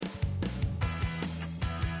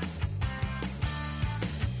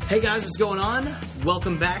Hey guys, what's going on?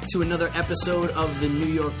 Welcome back to another episode of the New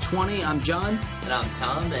York 20. I'm John. And I'm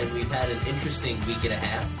Tom, and we've had an interesting week and a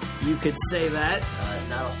half. You could say that.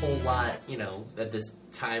 Not a whole lot, at this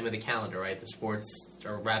time of the calendar, right? The sports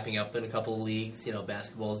are wrapping up in a couple of leagues.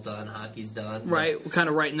 Basketball's done, hockey's done. Right, we're kind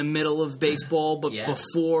of right in the middle of baseball, but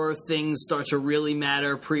before things start to really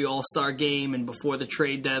matter, pre-All-Star game and before the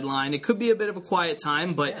trade deadline, it could be a bit of a quiet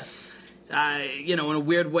time, but, in a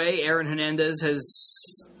weird way, Aaron Hernandez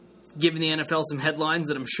has given the NFL some headlines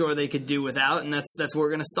that I'm sure they could do without, and that's where we're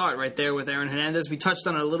going to start right there with Aaron Hernandez. We touched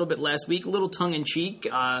on it a little bit last week, a little tongue-in-cheek.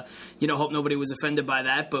 Hope nobody was offended by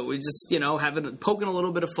that, but we just, poking a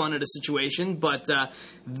little bit of fun at a situation, but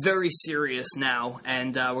very serious now,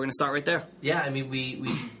 and we're going to start right there. Yeah,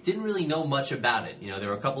 we didn't really know much about it. There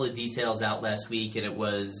were a couple of details out last week, and it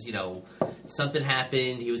was, something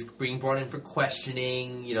happened. He was being brought in for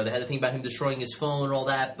questioning. They had the thing about him destroying his phone and all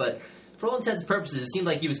that, but for all intents and purposes, it seemed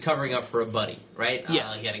like he was covering up for a buddy, right?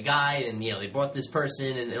 Yeah. He had a guy, and, they brought this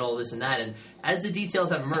person and all this and that. And as the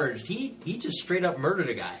details have emerged, he just straight up murdered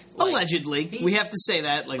a guy. Allegedly. We have to say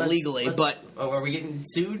that, legally, but... Are we getting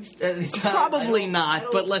sued at any time? Probably not,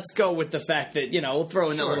 but let's go with the fact that, we'll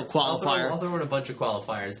throw in a little qualifier. I'll throw in a bunch of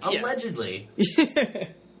qualifiers. Yeah. Allegedly.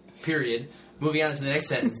 Period. Moving on to the next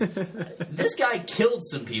sentence. This guy killed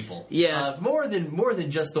some people. Yeah. More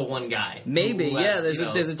than just the one guy. Maybe, There's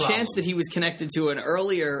a chance that he was connected to an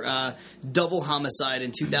earlier double homicide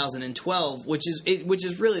in 2012, which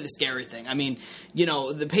is really the scary thing.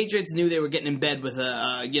 The Patriots knew they were getting in bed with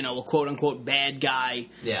a quote unquote bad guy.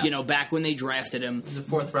 Yeah. Back when they drafted him. He was a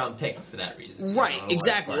 4th round pick for that reason. Right,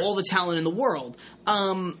 exactly. All the talent in the world.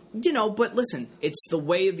 But listen, it's the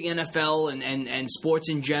way of the NFL and sports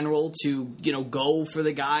in general to go for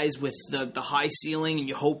the guys with the high ceiling, and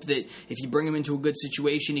you hope that if you bring him into a good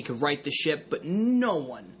situation, he could right the ship. But no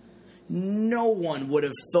one would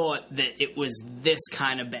have thought that it was this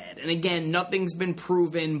kind of bad. And again, nothing's been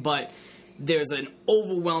proven, but there's an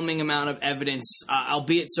overwhelming amount of evidence,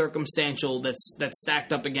 albeit circumstantial, that's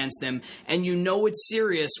stacked up against him. And it's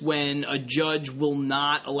serious when a judge will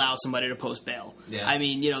not allow somebody to post bail. Yeah.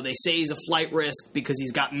 They say he's a flight risk because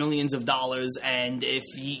he's got millions of dollars, and if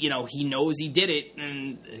he knows he did it,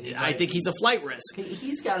 and I think he's a flight risk.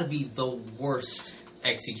 He's got to be the worst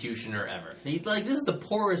executioner ever. This is the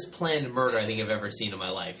poorest planned murder I think I've ever seen in my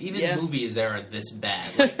life. Even movies that aren't this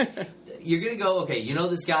bad. You're going to go, okay,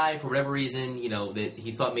 this guy, for whatever reason, that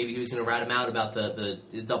he thought maybe he was going to rat him out about the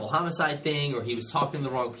double homicide thing, or he was talking to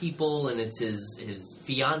the wrong people, and it's his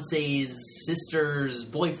fiance's sister's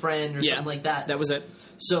boyfriend or something like that. That was it.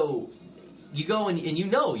 So you go and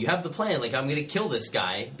you have the plan, I'm going to kill this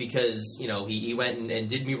guy because, he went and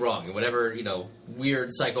did me wrong, and whatever, weird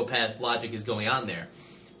psychopath logic is going on there.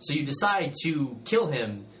 So you decide to kill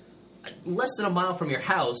him less than a mile from your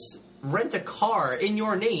house, rent a car in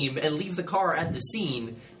your name and leave the car at the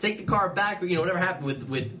scene, take the car back, whatever happened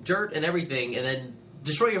with dirt and everything, and then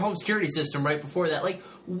destroy your home security system right before that.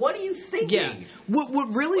 What are you thinking? Yeah.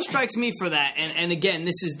 What really strikes me for that, and again,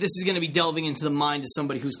 this is going to be delving into the mind of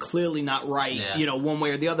somebody who's clearly not right, one way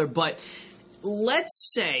or the other, but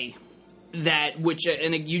let's say that,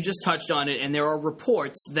 and you just touched on it, and there are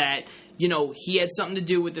reports that, he had something to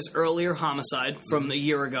do with this earlier homicide from a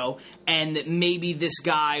year ago, and that maybe this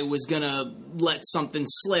guy was going to let something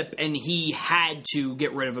slip, and he had to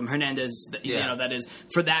get rid of him, Hernandez, that is,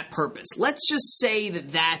 for that purpose. Let's just say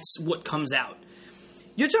that that's what comes out.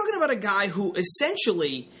 You're talking about a guy who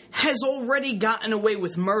essentially has already gotten away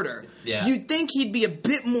with murder. Yeah. You'd think he'd be a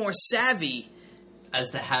bit more savvy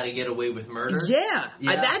as to how to get away with murder? Yeah.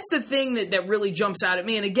 That's the thing that really jumps out at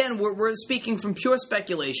me. And again, we're speaking from pure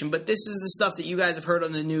speculation, but this is the stuff that you guys have heard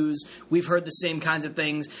on the news. We've heard the same kinds of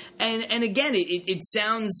things. And again, it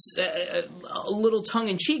sounds a little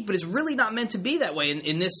tongue-in-cheek, but it's really not meant to be that way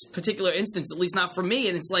in this particular instance, at least not for me.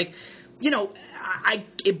 And it's like,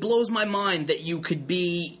 it blows my mind that you could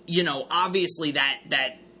be, obviously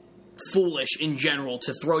that foolish in general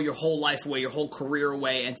to throw your whole life away, your whole career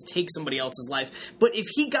away, and to take somebody else's life. But if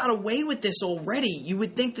he got away with this already, you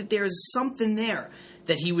would think that there's something there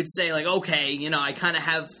that he would say, okay, I kind of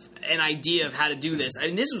have an idea of how to do this.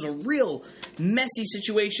 This was a real messy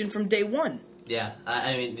situation from day one. Yeah,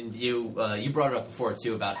 you brought it up before,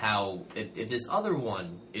 too, about how if this other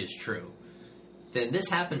one is true, then this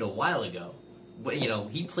happened a while ago.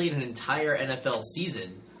 He played an entire NFL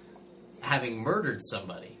season having murdered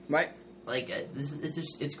somebody. Right.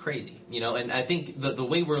 It's crazy, and I think the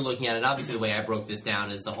way we're looking at it, obviously the way I broke this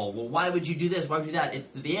down is the whole, well, why would you do this? Why would you do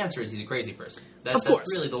that? The answer is he's a crazy person. That's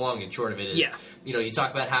really the long and short of it. you know, you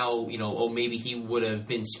talk about how, you know, maybe he would have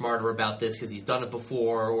been smarter about this because he's done it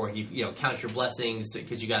before, or he, you know, count your blessings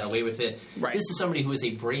because you got away with it. Right. This is somebody who is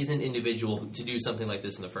a brazen individual to do something like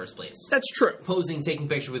this in the first place. That's true. Posing, taking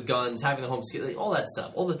pictures with guns, having the home security, all that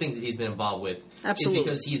stuff, all the things that he's been involved with. Absolutely. Is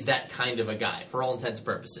because he's that kind of a guy, for all intents and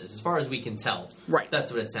purposes, as far as we can tell. Right.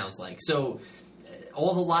 That's what it sounds like. So,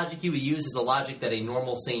 all the logic he would use is the logic that a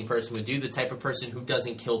normal, sane person would do, the type of person who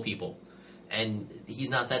doesn't kill people. And he's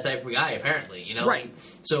not that type of guy, apparently, you know? Right. And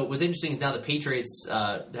so what's interesting is now the Patriots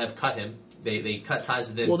have cut him. They cut ties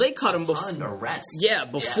with him. Well, they cut him before arrest. Yeah,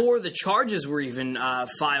 before the charges were even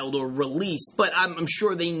filed or released. But I'm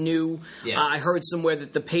sure they knew. Yeah. I heard somewhere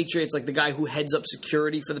that the Patriots, like the guy who heads up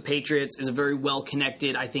security for the Patriots, is a very well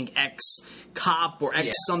connected, I think, ex-cop or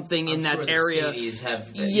ex-something in that area. Have,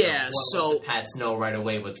 so the Pats know right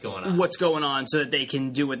away what's going on. What's going on, so that they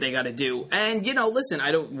can do what they got to do. And you know, listen,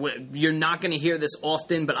 you're not going to hear this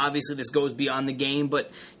often, but obviously this goes beyond the game. But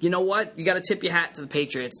you know what? You got to tip your hat to the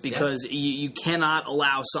Patriots because. Yeah. You cannot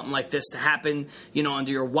allow something like this to happen, you know,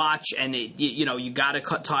 under your watch, and you got to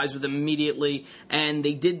cut ties with them immediately. And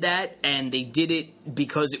they did that, and they did it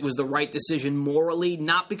because it was the right decision morally,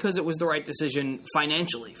 not because it was the right decision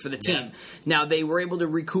financially for the team. Yeah. Now they were able to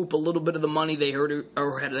recoup a little bit of the money they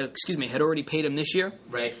had already paid him this year,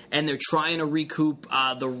 right? And they're trying to recoup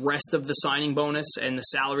the rest of the signing bonus and the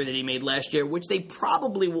salary that he made last year, which they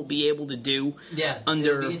probably will be able to do. Yeah,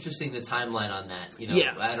 it'll be interesting the timeline on that. You know,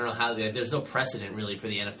 yeah. I don't know how there's no precedent really for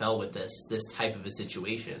the NFL with this type of a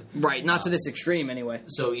situation. Right, not to this extreme anyway.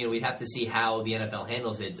 So, you know, we'd have to see how the NFL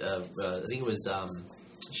handles it. I think it was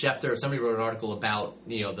Schefter or somebody wrote an article about,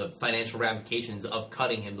 you know, the financial ramifications of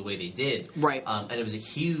cutting him the way they did. Right. And it was a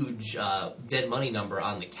huge dead money number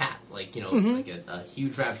on the cap. Like, you know, mm-hmm. like a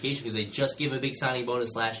huge ramification because they just gave him a big signing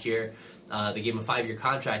bonus last year. They gave him a 5-year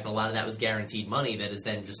contract, and a lot of that was guaranteed money that is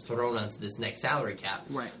then just thrown onto this next salary cap.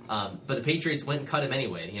 Right. But the Patriots went and cut him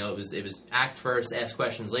anyway. You know, it was act first, ask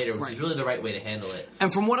questions later, which is really the right way to handle it.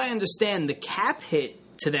 And from what I understand, the cap hit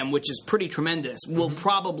to them, which is pretty tremendous, will mm-hmm.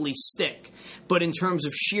 probably stick. But in terms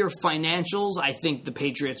of sheer financials, I think the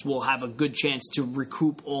Patriots will have a good chance to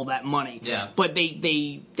recoup all that money. Yeah. But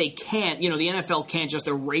they can't, you know, the NFL can't just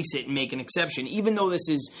erase it and make an exception. Even though this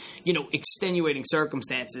is, you know, extenuating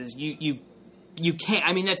circumstances, you can't.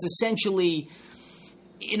 I mean, that's essentially,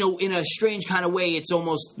 you know, in a strange kind of way, it's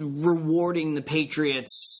almost rewarding the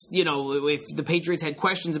Patriots. You know, if the Patriots had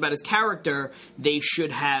questions about his character, they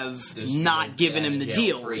should have not given him the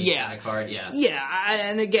deal. Yeah.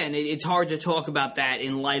 And again, it's hard to talk about that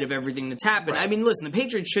in light of everything that's happened. Right. I mean, listen, the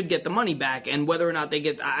Patriots should get the money back, and whether or not they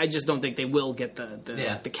get, I just don't think they will get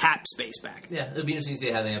the cap space back. Yeah, it'll be interesting to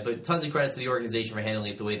see how they have. But tons of credit to the organization for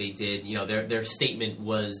handling it the way they did. You know, their statement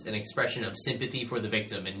was an expression of sympathy for the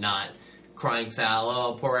victim and not crying foul,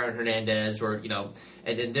 oh, poor Aaron Hernandez, or, you know,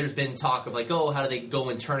 and then there's been talk of like, oh, how do they go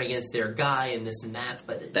and turn against their guy and this and that,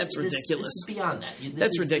 but that's ridiculous. This is beyond that.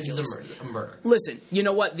 That's ridiculous. This is a murder. Listen, you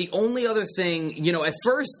know what? The only other thing, you know, at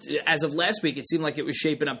first, as of last week, it seemed like it was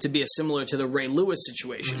shaping up to be similar to the Ray Lewis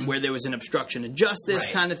situation, mm-hmm. where there was an obstruction of justice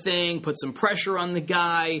kind of thing, put some pressure on the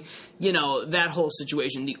guy, you know, that whole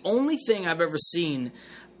situation. The only thing I've ever seen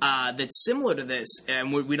that's similar to this,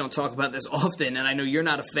 and we don't talk about this often, and I know you're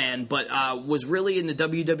not a fan, but was really in the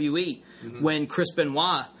WWE mm-hmm. when Chris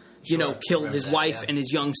Benoit, you know, killed his wife and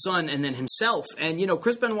his young son and then himself. And, you know,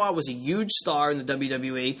 Chris Benoit was a huge star in the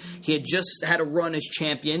WWE. He had just had a run as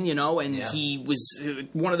champion, you know, and he was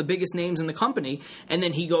one of the biggest names in the company. And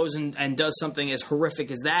then he goes and does something as horrific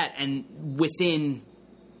as that, and within,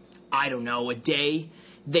 I don't know, a day,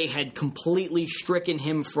 they had completely stricken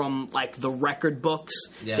him from, like, the record books.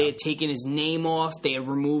 Yeah. They had taken his name off. They had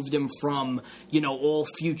removed him from, you know, all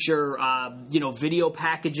future, video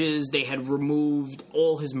packages. They had removed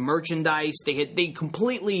all his merchandise. They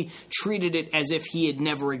completely treated it as if he had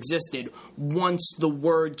never existed once the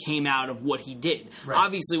word came out of what he did. Right.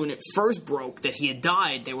 Obviously, when it first broke that he had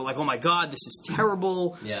died, they were like, oh, my God, this is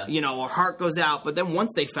terrible. Yeah. You know, our heart goes out. But then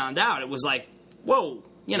once they found out, it was like, whoa.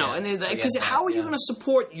 You know, and because how are you going to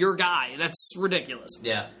support your guy? That's ridiculous.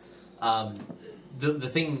 Yeah. The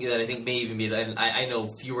thing that I think may even be, and I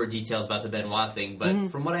know fewer details about the Benoit thing, but mm-hmm.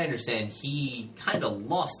 from what I understand, he kind of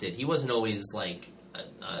lost it. He wasn't always like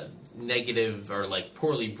a negative or like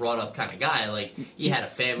poorly brought up kind of guy. Like he had a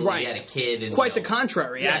family, he had a kid, and quite the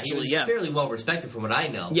contrary. Actually, he was fairly well respected from what I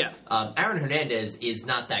know. Yeah. Aaron Hernandez is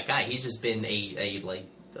not that guy. He's just been a like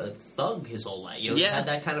a thug his whole life. You know, Yeah. he's had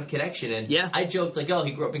that kind of connection. And Yeah. I joked, like, oh,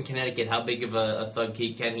 he grew up in Connecticut. How big of a thug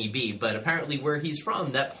can he be? But apparently where he's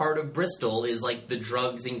from, that part of Bristol is, like, the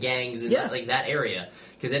drugs and gangs and, Yeah. like, that area.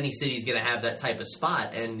 Because any city's going to have that type of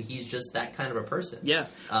spot, and he's just that kind of a person. Yeah.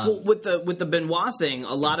 Well, with the Benoit thing,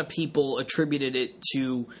 a lot of people attributed it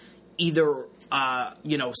to either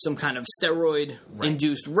some kind of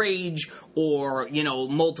steroid-induced rage, or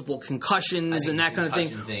multiple concussions and that kind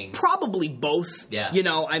of thing. Probably both. Yeah.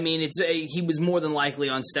 I mean, he was more than likely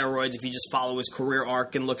on steroids if you just follow his career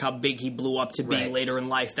arc and look how big he blew up to be later in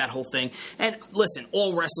life. That whole thing. And listen,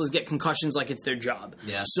 all wrestlers get concussions like it's their job.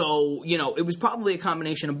 Yeah. So it was probably a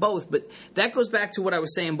combination of both. But that goes back to what I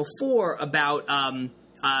was saying before about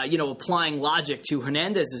applying logic to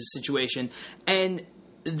Hernandez's situation. And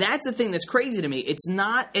that's the thing that's crazy to me. It's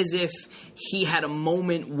not as if he had a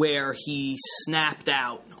moment where he snapped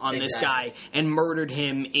out on this guy and murdered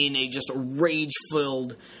him in a just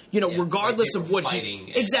rage-filled, regardless like of what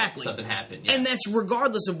he exactly something happened, yeah. and that's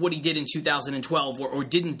regardless of what he did in 2012 or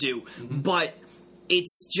didn't do. But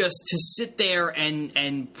it's just to sit there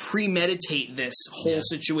and premeditate this whole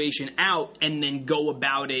situation out and then go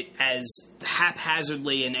about it as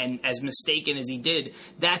haphazardly and as mistaken as he did.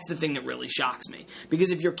 That's the thing that really shocks me. Because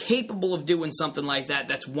if you're capable of doing something like that,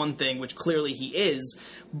 that's one thing, which clearly he is.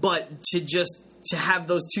 But to have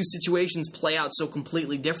those two situations play out so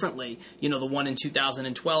completely differently, the one in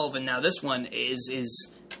 2012 and now this one is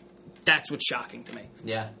that's what's shocking to me.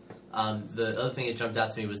 Yeah. The other thing that jumped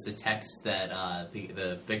out to me was the text that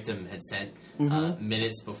the victim had sent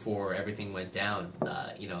minutes before everything went down.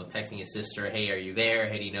 Texting his sister, "Hey, are you there?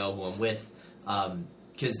 Hey, do you know who I'm with?"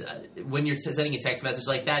 Because when you're sending a text message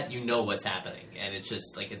like that, you know what's happening, and it's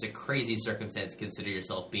just like it's a crazy circumstance to consider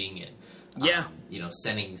yourself being in.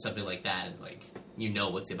 Sending something like that,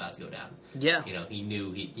 and what's about to go down. Yeah. He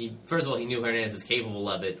knew he first of all he knew Hernandez was capable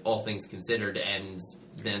of it, all things considered, and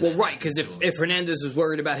then because if Hernandez was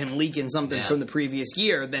worried about him leaking something from the previous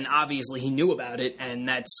year, then obviously he knew about it, and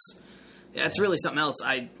that's really something else.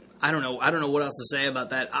 I don't know what else to say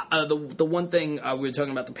about that. The one thing we were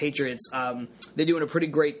talking about the Patriots, they're doing a pretty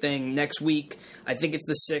great thing next week. I think it's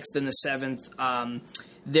the 6th and the 7th.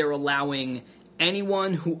 They're allowing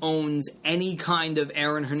anyone who owns any kind of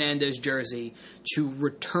Aaron Hernandez jersey to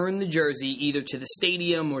return the jersey either to the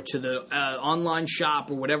stadium or to the online shop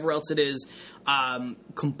or whatever else it is,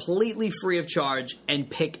 completely free of charge, and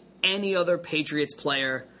pick any other Patriots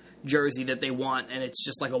player jersey that they want, and it's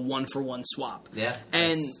just like a 1-for-1 swap. Yeah,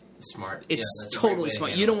 and smart. It's totally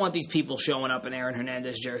smart. You don't want these people showing up in Aaron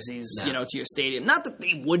Hernandez jerseys, to your stadium. Not that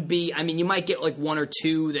they would be. I mean, you might get like one or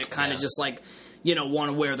two that kind of just like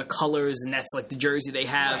want to wear the colors, and that's like the jersey they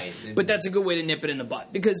have. Right. But that's a good way to nip it in the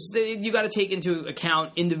butt, because you got to take into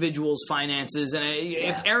account individuals' finances. And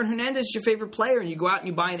if Aaron Hernandez is your favorite player, and you go out and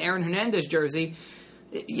you buy an Aaron Hernandez jersey,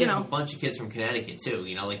 a bunch of kids from Connecticut too.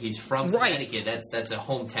 He's from Connecticut. That's a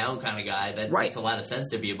hometown kind of guy. That makes a lot of sense.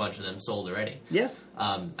 There'd be a bunch of them sold already. Yeah.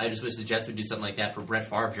 I just wish the Jets would do something like that for Brett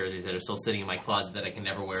Favre jerseys that are still sitting in my closet that I can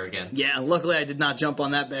never wear again. Yeah, luckily I did not jump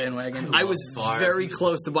on that bandwagon. I was very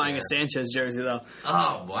close to buying a Sanchez jersey, though.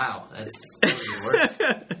 Oh, wow. That's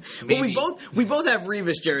worse. Well, we both have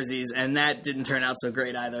Revis jerseys, and that didn't turn out so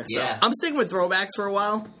great either. So I'm sticking with throwbacks for a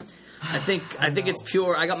while. I think it's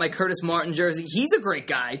pure. I got my Curtis Martin jersey. He's a great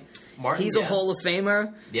guy. He's a Hall of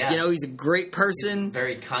Famer. Yeah. He's a great person. He's a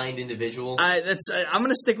very kind individual. I'm going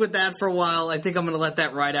to stick with that for a while. I think I'm going to let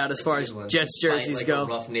that ride out as far as Jets jerseys go. A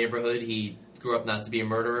rough neighborhood. He grew up not to be a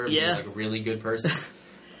murderer. Yeah. But a really good person.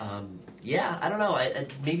 I don't know.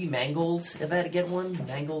 Maybe Mangold, if I had to get one.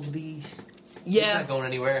 Mangold would be... He's not going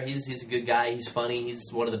anywhere. He's a good guy. He's funny.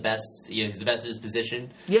 He's one of the best. He's the best in his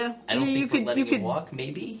position. Yeah. I don't think we're letting him walk.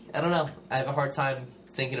 Maybe. I don't know. I have a hard time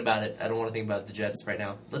thinking about it. I don't want to think about the Jets right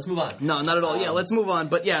now. Let's move on. No, not at all. Let's move on.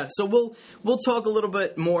 But so we'll talk a little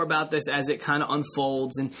bit more about this as it kind of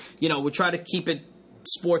unfolds, and we'll try to keep it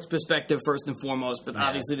sports perspective first and foremost. But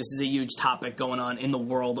obviously, this is a huge topic going on in the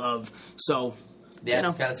world of so. Yeah,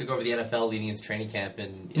 kind of took over the NFL leading into training camp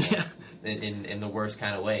and in the worst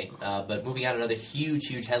kind of way. But moving on, another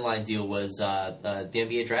huge headline deal was the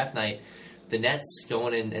NBA draft night. The Nets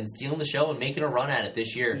going and stealing the show and making a run at it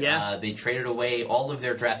this year. Yeah. They traded away all of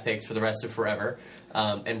their draft picks for the rest of forever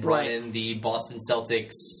and brought in the Boston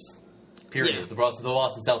Celtics. Period. Yeah. The Boston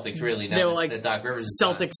Celtics, really. Now they were like that Doc Rivers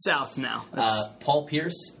Celtics South now. Paul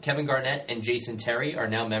Pierce, Kevin Garnett, and Jason Terry are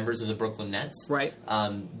now members of the Brooklyn Nets. Right.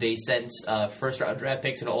 They sent first-round draft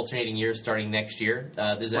picks in alternating years starting next year.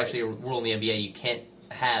 There's actually a rule in the NBA: you can't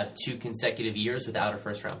have 2 consecutive years without a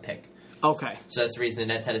first-round pick. Okay. So that's the reason the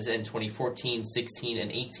Nets had to end 2014, 16,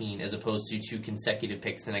 and 18 as opposed to 2 consecutive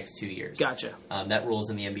picks the next 2 years. Gotcha. That rules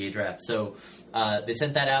in the NBA draft. So they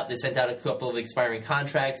sent that out. They sent out a couple of expiring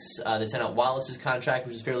contracts. They sent out Wallace's contract,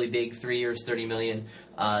 which is fairly big, 3 years, $30 million.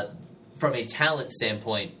 From a talent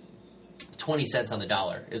standpoint, 20 cents on the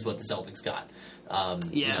dollar is what the Celtics got.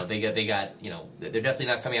 You know, they got, you know, they're definitely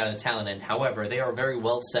not coming out of the talent end. However, they are very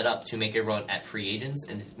well set up to make a run at free agents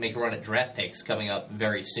and make a run at draft picks coming up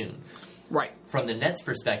very soon. Right. From the Nets'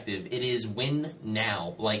 perspective, it is win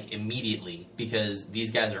now, like immediately, because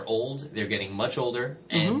these guys are old, they're getting much older,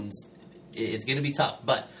 and it's going to be tough.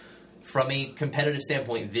 But from a competitive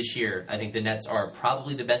standpoint this year, I think the Nets are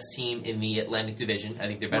probably the best team in the Atlantic Division. I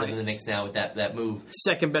think they're better than the Knicks now with that move.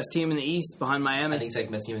 Second best team in the East behind Miami. I think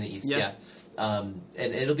second best team in the East, yeah. And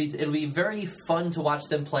it'll be very fun to watch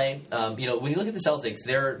them play. You know, when you look at the Celtics,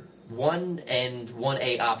 their 1 and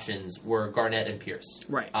 1A options were Garnett and Pierce,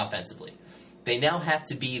 offensively. They now have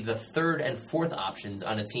to be the 3rd and 4th options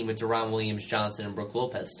on a team with Deron Williams, Johnson, and Brook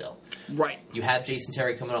Lopez still. Right. You have Jason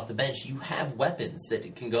Terry coming off the bench. You have weapons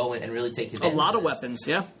that can go in and really take advantage A lot of of weapons,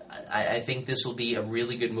 yeah. I think this will be a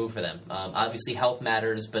really good move for them. Obviously, health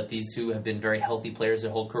matters, but these two have been very healthy players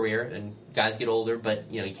their whole career, and guys get older,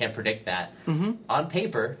 but you can't predict that. On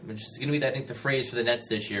paper, which is going to be, I think, the phrase for the Nets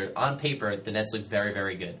this year, on paper, the Nets look very,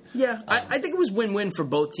 very good. Yeah, I think it was win-win for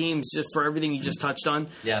both teams, just for everything you just touched on.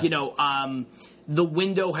 Yeah. You know, the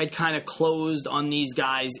window had kind of closed on these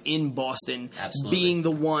guys in Boston. Absolutely. Being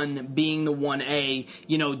the 1A.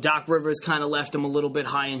 You know, Doc Rivers kind of left them a little bit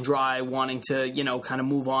high and dry, wanting to, kind of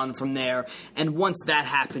move on from there. And once that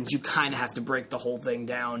happens, you kind of have to break the whole thing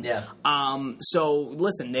down. Yeah. So,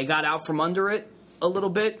 listen, they got out from under it a little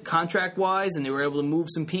bit, contract-wise, and they were able to move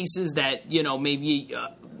some pieces that, maybe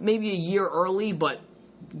a year early, but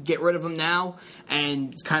get rid of them now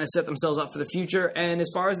and kind of set themselves up for the future. And as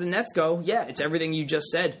far as the Nets go, yeah, it's everything you just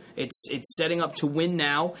said. It's setting up to win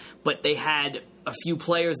now, but they had a few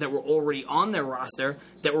players that were already on their roster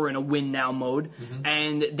that were in a win now mode,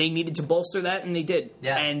 and they needed to bolster that, and they did.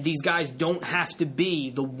 Yeah. And these guys don't have to be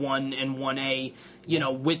the 1 and 1A,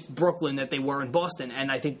 with Brooklyn that they were in Boston. And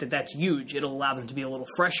I think that that's huge. It'll allow them to be a little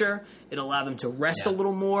fresher. It'll allow them to rest a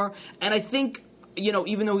little more. And I think,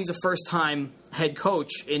 even though he's a first-time head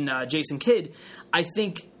coach in Jason Kidd, I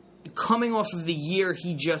think coming off of the year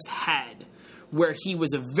he just had, where he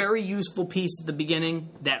was a very useful piece at the beginning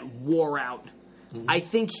that wore out, I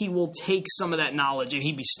think he will take some of that knowledge, and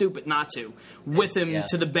he'd be stupid not to, with him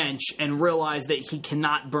to the bench and realize that he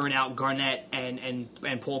cannot burn out Garnett and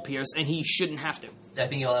Paul Pierce, and he shouldn't have to. I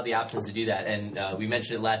think he'll have the options to do that. And we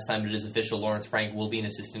mentioned it last time, but it is official. Lawrence Frank will be an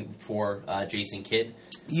assistant for Jason Kidd.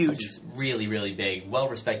 Huge. Which is really, really big.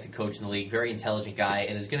 Well-respected coach in the league. Very intelligent guy,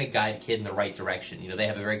 and is going to guide Kidd in the right direction. They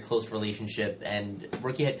have a very close relationship, and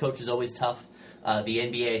rookie head coach is always tough. The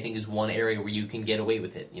NBA, I think, is one area where you can get away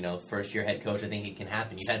with it. First-year head coach, I think it can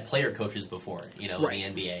happen. You've had player coaches before, in the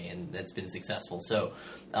NBA, and that's been successful. So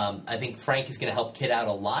I think Frank is going to help Kidd out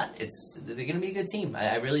a lot. They're going to be a good team.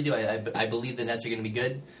 I really do. I believe the Nets are going to be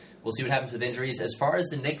good. We'll see what happens with injuries. As far as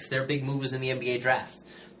the Knicks, their big move was in the NBA draft.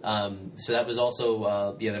 So that was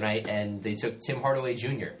also the other night, and they took Tim Hardaway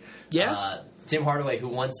Jr. Yeah. Tim Hardaway, who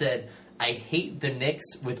once said, I hate the Knicks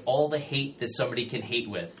with all the hate that somebody can hate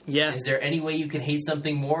with. Yeah. Is there any way you can hate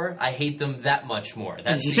something more? I hate them that much more.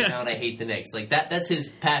 That's the amount I hate the Knicks. Like that's his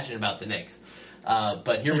passion about the Knicks.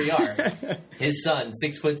 But here we are. His son,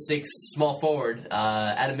 6'6", small forward,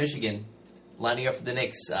 out of Michigan, lining up for the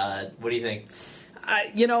Knicks. What do you think?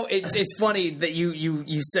 It's funny that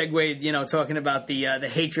you segued, talking about the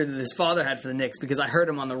hatred that his father had for the Knicks, because I heard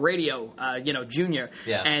him on the radio, Junior.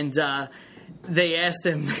 Yeah. And they asked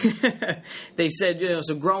him, they said,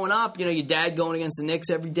 so growing up, your dad going against the Knicks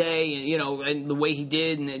every day, and, and the way he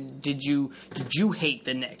did, and did you hate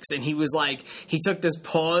the Knicks? And he was like, he took this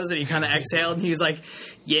pause and he kind of exhaled and he was like,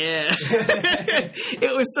 yeah.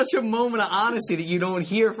 It was such a moment of honesty that you don't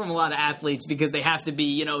hear from a lot of athletes, because they have to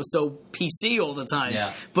be, so PC all the time.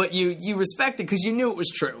 Yeah. But you respect it because you knew it was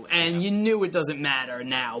true, and you knew it doesn't matter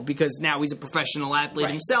now, because now he's a professional athlete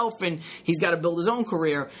himself, and he's got to build his own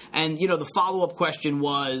career. And, the follow-up question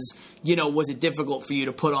was, was it difficult for you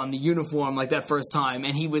to put on the uniform like that first time?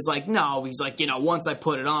 And he was like, no. He's like, once I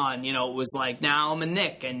put it on, it was like, now I'm a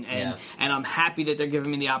Knick, and I'm happy that they're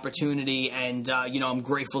giving me the opportunity, and I'm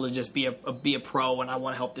grateful to just be a pro, and I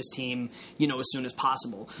want to help this team, as soon as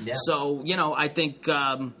possible. Yeah. So, I think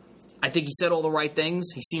he said all the right things.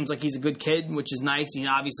 He seems like he's a good kid, which is nice.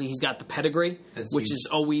 Obviously, he's got the pedigree, which is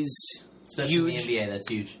always Especially huge. in the NBA, that's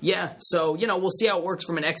huge. Yeah, so, we'll see how it works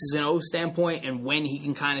from an X's and O's standpoint and when he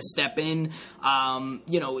can kind of step in.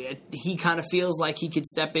 He kind of feels like he could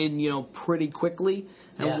step in, pretty quickly,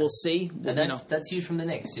 and we'll see. And that's huge from the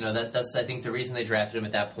Knicks. That's I think the reason they drafted him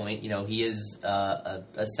at that point. He is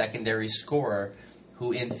a secondary scorer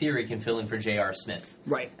who, in theory, can fill in for J.R. Smith.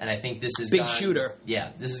 Right. And I think this is big shooter.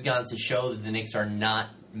 Yeah, this has gone to show that the Knicks are not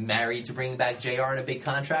married to bringing back JR in a big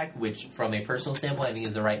contract, which, from a personal standpoint, I think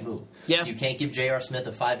is the right move. Yeah. You can't give J.R. Smith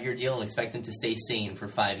a 5-year deal and expect him to stay sane for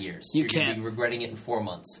 5 years. You You're can't. going to be regretting it in 4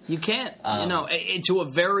 months. You can't. To a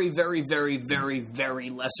very, very, very, very, very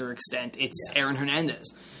lesser extent, it's Aaron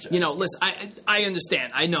Hernandez. Listen, I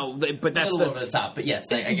understand. I know, but that's a little over the top. But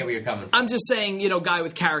yes, I get where you're coming from. I'm just saying, guy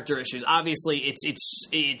with character issues. Obviously,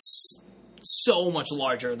 it's so much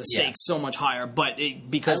larger, the stakes so much higher, but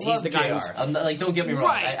because he's the guy JR. who's... Don't get me wrong.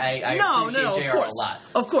 Right. I appreciate JR a lot.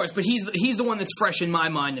 Of course, but he's the one that's fresh in my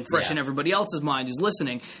mind and fresh in everybody else's mind who's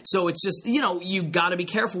listening. So it's just, you got to be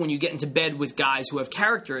careful when you get into bed with guys who have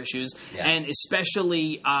character issues, and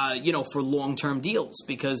especially, for long-term deals,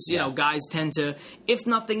 because, guys tend to, if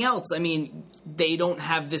nothing else, they don't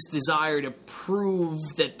have this desire to prove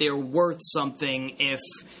that they're worth something if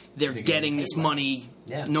they're getting this money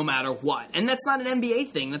no matter what. And that's not an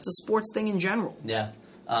NBA thing. That's a sports thing in general. Yeah.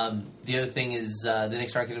 The other thing is the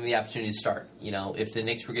Knicks aren't going to have the opportunity to start. If the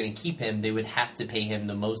Knicks were going to keep him, they would have to pay him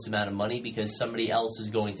the most amount of money because somebody else is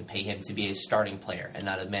going to pay him to be a starting player and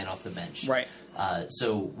not a man off the bench. Right.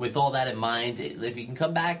 So with all that in mind, if he can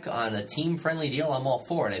come back on a team-friendly deal, I'm all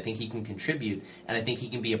for it. I think he can contribute, and I think he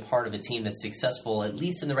can be a part of a team that's successful, at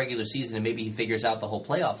least in the regular season, and maybe he figures out the whole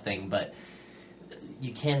playoff thing, but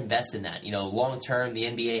you can't invest in that. Long term, the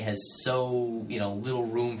NBA has so, little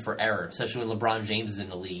room for error, especially when LeBron James is in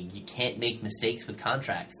the league. You can't make mistakes with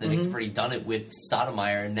contracts. The Knicks have already done it with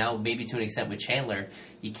Stoudemire, and now maybe to an extent with Chandler.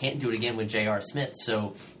 You can't do it again with J.R. Smith.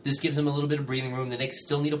 So this gives them a little bit of breathing room. The Knicks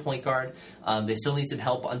still need a point guard. They still need some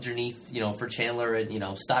help underneath, for Chandler. And,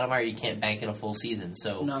 Stoudemire, you can't bank in a full season.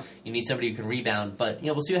 So you need somebody who can rebound. But,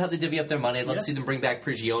 we'll see how they divvy up their money. I'd love to see them bring back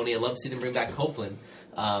Prigioni. I'd love to see them bring back Copeland.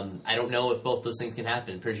 I don't know if both those things can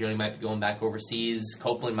happen. Prigioni might be going back overseas.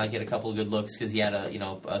 Copeland might get a couple of good looks because he had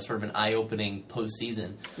a sort of an eye-opening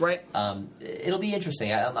postseason. Right. It'll be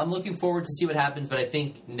interesting. I'm looking forward to see what happens, but I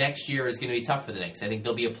think next year is going to be tough for the Knicks. I think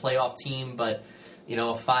they'll be a playoff team, but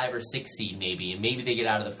a 5 or 6 seed maybe, and maybe they get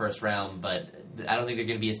out of the first round. But I don't think they're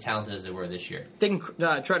going to be as talented as they were this year. They can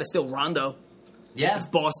try to steal Rondo. Yeah.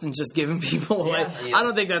 If Boston's just giving people away. Yeah. I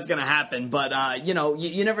don't think that's going to happen, but,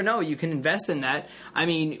 you never know. You can invest in that.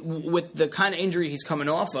 With the kind of injury he's coming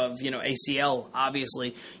off of, ACL,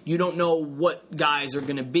 obviously, you don't know what guys are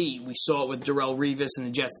going to be. We saw it with Darrelle Revis and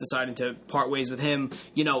the Jets deciding to part ways with him.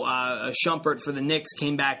 Shumpert for the Knicks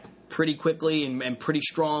came back pretty quickly and pretty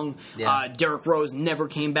strong. Yeah. Derrick Rose never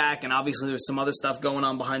came back, and obviously there's some other stuff going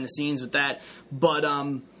on behind the scenes with that. But,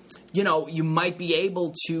 you might be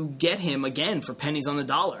able to get him again for pennies on the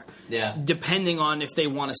dollar. Yeah. Depending on if they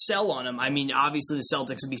want to sell on him. Obviously the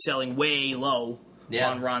Celtics would be selling way low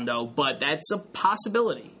on Rondo, but that's a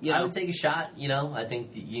possibility. I would take a shot. I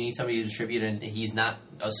think you need somebody to distribute, and he's not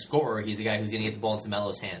a scorer. He's a guy who's going to get the ball into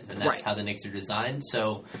Melo's hands, and that's how the Knicks are designed.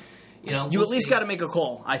 So, you at least got to make a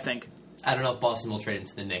call, I think. I don't know if Boston will trade him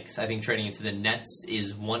to the Knicks. I think trading into the Nets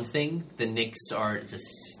is one thing. The Knicks are just...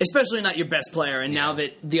 Especially not your best player, and now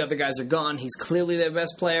that the other guys are gone, he's clearly their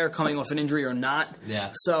best player, coming off an injury or not.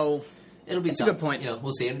 Yeah. So... It'll be tough. a good point.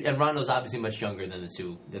 We'll see. And Rondo's obviously much younger than the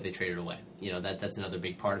two that they traded away. That's another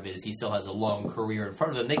big part of it, is he still has a long career in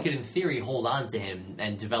front of him. They could, in theory, hold on to him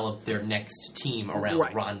and develop their next team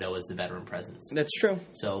around Rondo as the veteran presence. That's true.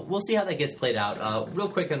 So we'll see how that gets played out. Real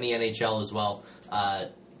quick on the NHL as well.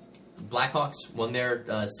 Blackhawks won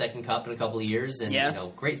their second cup in a couple of years,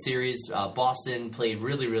 and great series. Boston played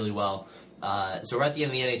really, really well. So we're at the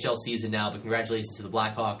end of the NHL season now, but congratulations to the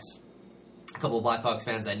Blackhawks. A couple of Blackhawks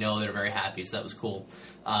fans I know, they're very happy, so that was cool.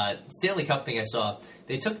 Stanley Cup thing I saw,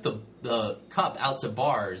 they took the cup out to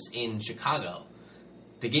bars in Chicago.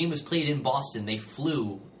 The game was played in Boston. They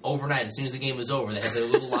flew overnight. As soon as the game was over, they had their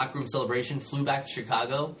little locker room celebration, flew back to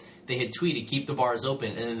Chicago. They had tweeted, keep the bars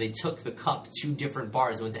open, and then they took the cup to different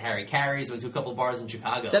bars. They went to Harry Carey's, went to a couple of bars in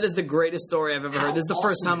Chicago. That is the greatest story I've ever heard. This is the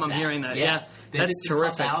first time I'm hearing that. Yeah. That's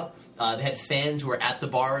terrific. The cup out. They had fans who were at the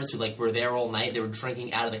bars who were there all night. They were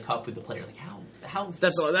drinking out of the cup with the players. How?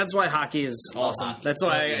 That's why hockey is awesome. Hockey. That's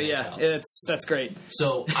why, that's great.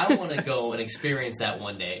 So I want to go and experience that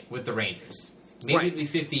one day with the Rangers. Maybe Right. it'll be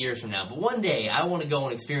 50 years from now. But one day, I want to go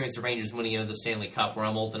and experience the Rangers winning another Stanley Cup where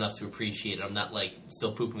I'm old enough to appreciate it. I'm not, like,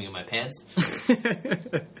 still pooping in my pants.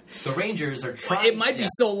 The Rangers are trying... It might be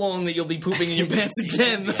so long that you'll be pooping in your pants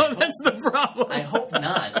again, though. That's the problem. I hope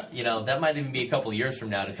not. That might even be a couple years from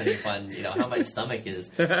now, depending upon, how my stomach is.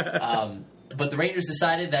 But the Rangers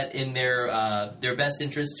decided that in their best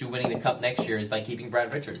interest to winning the Cup next year is by keeping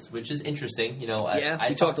Brad Richards, which is interesting. Yeah,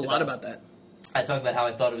 we talked a lot about that. I talked about how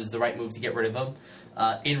I thought it was the right move to get rid of him.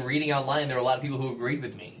 In reading online, there were a lot of people who agreed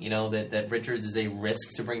with me, that Richards is a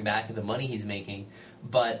risk to bring back the money he's making.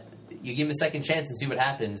 But you give him a second chance and see what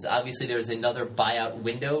happens. Obviously, there's another buyout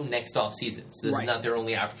window next offseason, so this is not their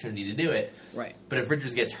only opportunity to do it. Right. But if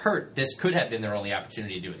Richards gets hurt, this could have been their only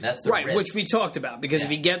opportunity to do it. That's the risk. Which we talked about, because if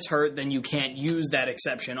he gets hurt, then you can't use that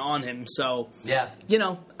exception on him. So,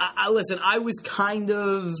 listen, I was kind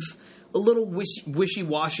of a little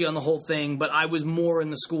wishy-washy on the whole thing, but I was more in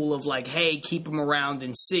the school of like, hey, keep him around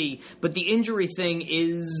and see. But the injury thing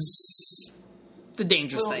is the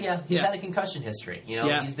dangerous thing. Yeah, he's had a concussion history.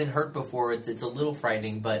 He's been hurt before. It's a little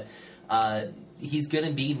frightening, but he's going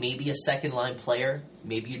to be maybe a second-line player.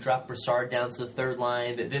 Maybe you drop Brassard down to the third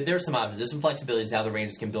line. There's some options. There's some flexibility to how the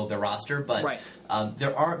Rangers can build their roster, but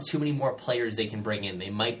there aren't too many more players they can bring in. They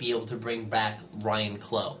might be able to bring back Ryan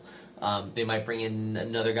Clough. They might bring in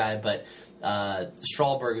another guy, but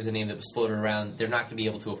Strahlberg was a name that was floated around. They're not going to be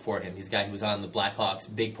able to afford him. He's a guy who was on the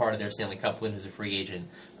Blackhawks, big part of their Stanley Cup win, who's a free agent.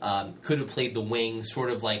 Could have played the wing, sort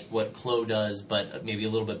of like what Clough does, but maybe a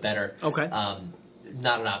little bit better. Okay.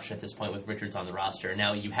 Not an option at this point with Richards on the roster.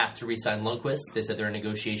 Now, you have to re-sign Lundqvist. They said they're in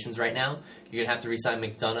negotiations right now. You're going to have to re-sign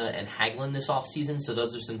McDonough and Hagelin this offseason, so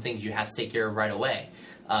those are some things you have to take care of right away.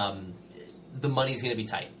 The money's going to be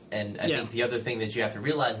tight. And I think the other thing that you have to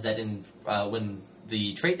realize is that when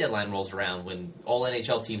the trade deadline rolls around, when all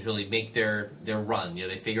NHL teams really make their run,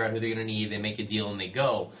 they figure out who they're going to need, they make a deal, and they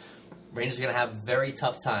go, Rangers are going to have a very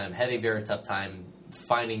tough time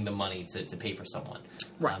finding the money to pay for someone.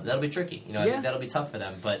 Right. That'll be tricky. I think that'll be tough for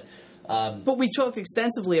them. But we talked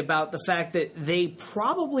extensively about the fact that they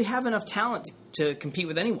probably have enough talent to compete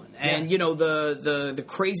with anyone. And, the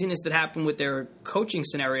craziness that happened with their coaching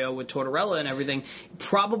scenario with Tortorella and everything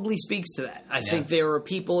probably speaks to that. I think there are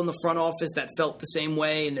people in the front office that felt the same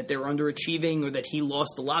way and that they were underachieving or that he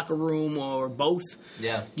lost the locker room or both.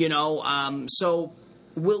 Yeah. So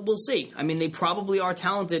we'll see. I mean, they probably are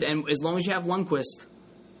talented, and as long as you have Lundqvist...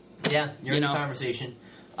 Yeah, you're in the conversation.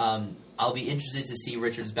 I'll be interested to see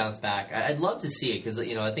Richards bounce back. I'd love to see it because,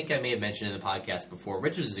 I think I may have mentioned in the podcast before,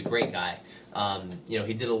 Richards is a great guy.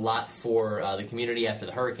 He did a lot for the community after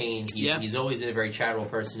the hurricane. He's always been a very charitable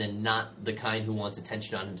person and not the kind who wants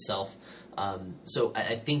attention on himself. So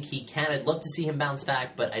I think he can. I'd love to see him bounce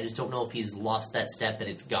back, but I just don't know if he's lost that step and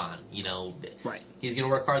it's gone. Right. He's going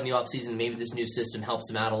to work hard in the offseason. Maybe this new system helps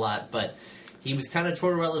him out a lot, but he was kind of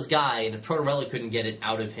Tortorella's guy, and if Tortorella couldn't get it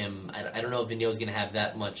out of him, I don't know if Vigneault's going to have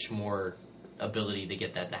that much more ability to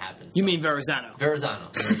get that to happen. You mean Verrazano?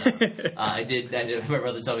 Verrazano. I did. My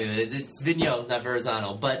brother told me that it's Vigneault, not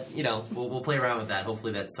Verrazano. But we'll play around with that.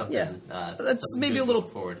 Hopefully, that's something. Yeah. That's maybe a little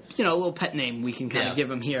forward. A little pet name we can kind of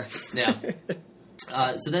give him here. Yeah.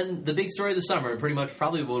 So then the big story of the summer, and pretty much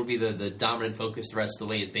probably will be the dominant focus the rest of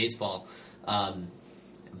the way, is baseball.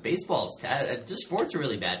 Baseball's just sports are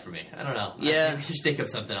really bad for me. I don't know. Yeah, we should take up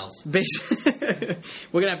something else.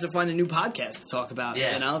 We're gonna have to find a new podcast to talk about.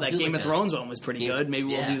 Yeah, that Game of Thrones one was pretty good. Maybe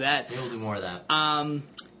we'll do that. We'll do more of that.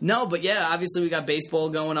 No, but obviously we got baseball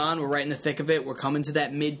going on. We're right in the thick of it. We're coming to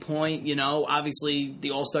that midpoint. Obviously the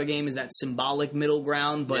All-Star game is that symbolic middle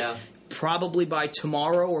ground, but. Probably by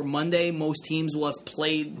tomorrow or Monday, most teams will have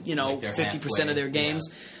played, 50% of their games.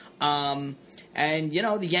 And,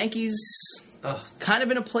 the Yankees kind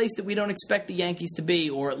of in a place that we don't expect the Yankees to be,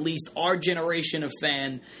 or at least our generation of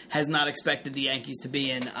fan has not expected the Yankees to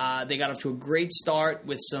be in. They got off to a great start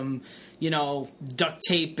with some, duct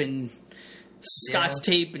tape and scotch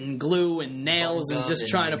tape and glue and nails and just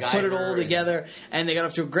trying to put it all together. And they got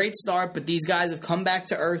off to a great start, but these guys have come back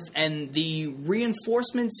to earth, and the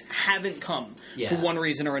reinforcements haven't come for one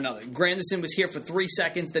reason or another. Granderson was here for 3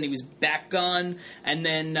 seconds, then he was back gone, and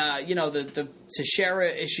then, the Teixeira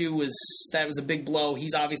issue was a big blow.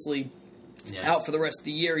 He's obviously out for the rest of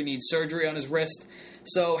the year. He needs surgery on his wrist.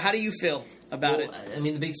 So how do you feel about it? I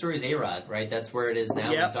mean, the big story is A-Rod, right? That's where it is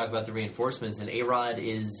now when we talk about the reinforcements, and A-Rod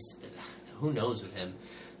is... Who knows with him?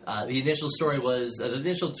 The initial story was the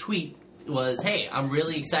initial tweet was, "Hey, I'm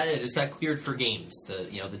really excited. I just got cleared for games."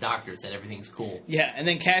 The doctor said everything's cool. Yeah, and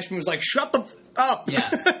then Cashman was like, "Shut the up." Yeah,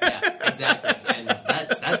 exactly. And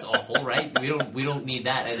that's awful, right? We don't need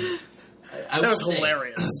that. And that was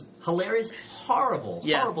hilarious. Hilarious,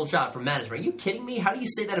 horrible job from management. Are you kidding me? How do you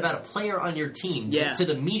say that about a player on your team to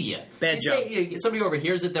the media? Bad job. Say, somebody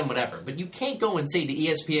overhears it, then whatever. But you can't go and say to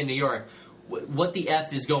ESPN New York, what the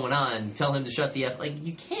F is going on, tell him to shut the F. Like,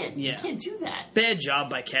 you can't. You can't do that. Bad job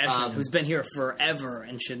by Cashman, who's been here forever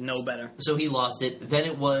and should know better. So he lost it. Then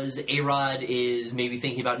it was A-Rod is maybe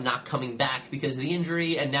thinking about not coming back because of the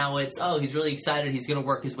injury, and now it's, he's really excited, he's going to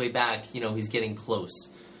work his way back, he's getting close.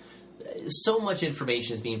 So much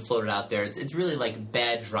information is being floated out there. It's really like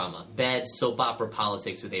bad drama, bad soap opera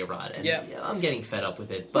politics with A-Rod. And I'm getting fed up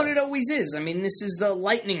with it. But it always is. I mean, this is the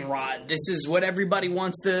lightning rod. This is what everybody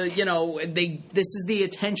wants to, this is the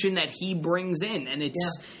attention that he brings in. And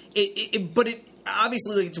it's,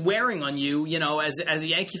 obviously it's wearing on you, as a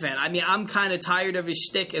Yankee fan. I mean, I'm kind of tired of his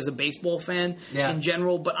shtick as a baseball fan in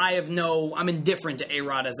general, but I'm indifferent to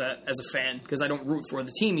A-Rod as a fan because I don't root for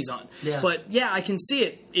the team he's on. Yeah. But I can see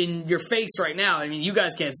it in your face right now. I mean, you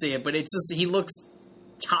guys can't see it, but it's just he looks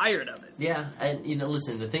tired of it. Yeah, and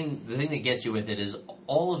listen, the thing that gets you with it is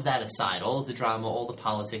all of that aside, all of the drama, all the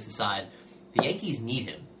politics aside, the Yankees need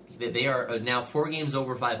him. They are now 4 games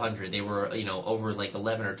over 500. They were, over like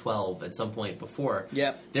 11 or 12 at some point before.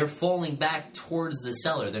 Yep. They're falling back towards the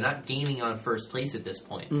cellar. They're not gaining on first place at this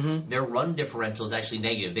point. Mm-hmm. Their run differential is actually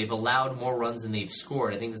negative. They've allowed more runs than they've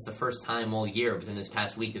scored. I think that's the first time all year within this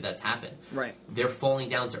past week that's happened. Right. They're falling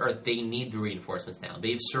down to earth. They need the reinforcements now.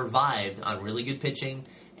 They've survived on really good pitching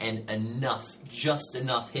and just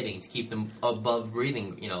enough hitting to keep them above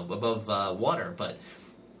breathing, above water. But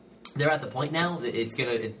they're at the point now that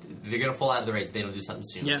they're gonna fall out of the race if they don't do something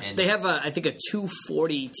soon. Yeah, and they have I think a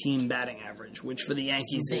 240 team batting average, which for the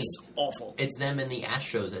Yankees is awful. It's them and the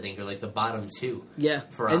Astros, I think, are like the bottom 2. Yeah,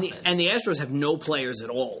 for offense. offense. And the Astros have no players at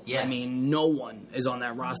all. Yeah, I mean, no one is on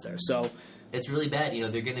that roster. So it's really bad.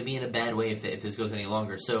 They're going to be in a bad way if this goes any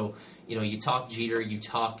longer. So you talk Jeter, you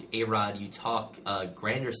talk A-Rod, you talk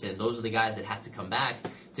Granderson. Those are the guys that have to come back.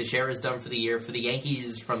 Teixeira's done for the year. For the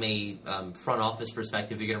Yankees, from a front office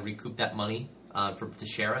perspective, they're going to recoup that money for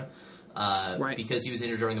Teixeira right. because he was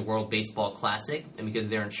injured during the World Baseball Classic, and because of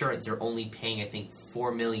their insurance, they're only paying, I think,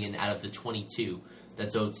 $4 million out of the 22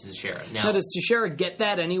 that's owed to Teixeira. Now, does Teixeira get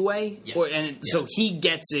that anyway? Yes. So he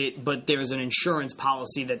gets it, but there's an insurance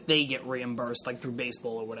policy that they get reimbursed, like through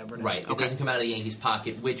baseball or whatever it is. Right. Okay. It doesn't come out of the Yankees'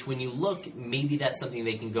 pocket, which when you look, maybe that's something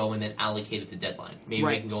they can go and then allocate at the deadline. Maybe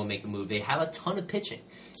they can go and make a move. They have a ton of pitching.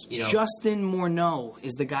 Justin Morneau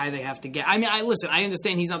is the guy they have to get. I mean, I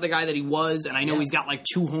understand he's not the guy that he was, and I know he's got like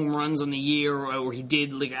 2 home runs on the year, or he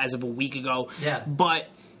did like as of a week ago. Yeah. But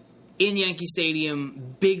in Yankee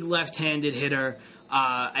Stadium, big left-handed hitter.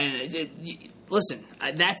 Listen,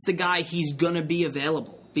 that's the guy he's going to be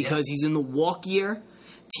available because he's in the walk year.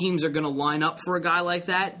 Teams are going to line up for a guy like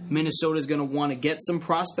that. Minnesota's going to want to get some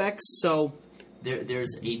prospects. So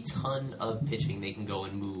there's a ton of pitching they can go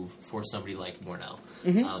and move for somebody like Morneau.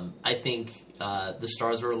 Mm-hmm. I think the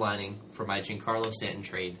stars are aligning for my Giancarlo Stanton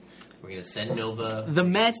trade. We're going to send Nova. The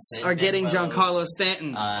Mets are getting Giancarlo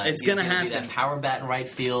Stanton. It's going to happen. Be that power bat in right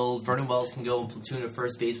field. Vernon Wells can go and platoon at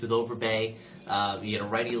first base with Overbay. You get a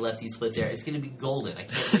righty-lefty split there. It's going to be golden. I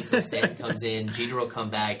can't wait till Stanton comes in. Jeter will come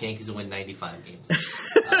back. Yankees will win 95 games.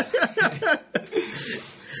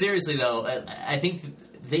 Seriously, though, I think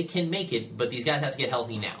they can make it, but these guys have to get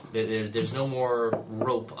healthy now. There's no more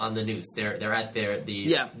rope on the noose. They're at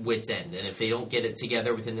the wit's end, and if they don't get it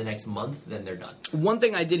together within the next month, then they're done. One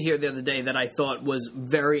thing I did hear the other day that I thought was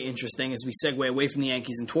very interesting as we segue away from the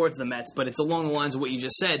Yankees and towards the Mets, but it's along the lines of what you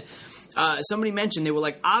just said. Somebody mentioned, they were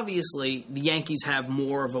like, obviously the Yankees have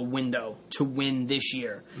more of a window to win this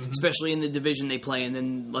year, especially in the division they play in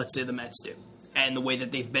than, let's say, the Mets do. And the way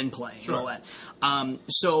that they've been playing and all that.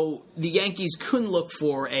 So the Yankees couldn't look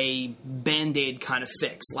for a Band-Aid kind of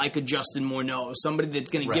fix, like a Justin Morneau, somebody that's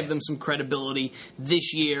going to give them some credibility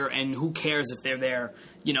this year, and who cares if they're there,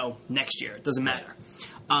 next year. It doesn't matter.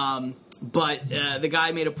 But the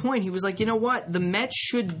guy made a point. He was like, you know what?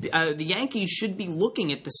 The Yankees should be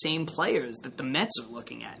looking at the same players that the Mets are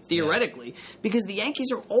looking at, theoretically, because the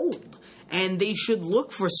Yankees are old. And they should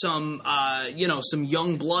look for some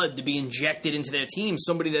young blood to be injected into their team,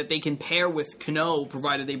 somebody that they can pair with Cano,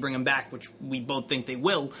 provided they bring him back, which we both think they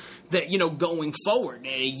will, that, going forward,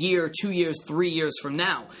 a year, 2 years, 3 years from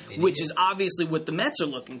now, which is obviously what the Mets are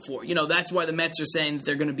looking for. That's why the Mets are saying that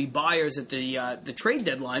they're going to be buyers at the trade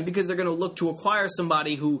deadline, because they're going to look to acquire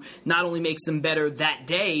somebody who not only makes them better that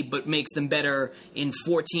day, but makes them better in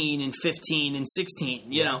 14 and 15 and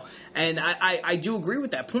 16, you know. And I do agree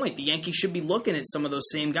with that point. The Yankees should be looking at some of those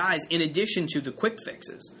same guys in addition to the quick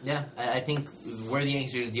fixes. Yeah, I think where the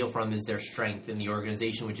Yankees are going to deal from is their strength in the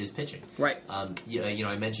organization, which is pitching. Right.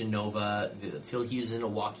 I mentioned Nova. Phil Hughes in a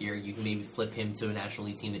walk year. You can maybe flip him to a National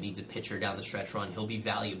League team that needs a pitcher down the stretch run. He'll be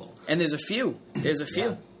valuable. And there's a few.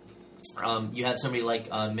 Yeah. You have somebody like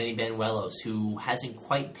Manny Banuelos, who hasn't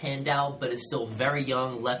quite panned out, but is still very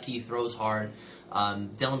young. Lefty, throws hard.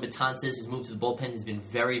 Dylan Betances, his move to the bullpen has been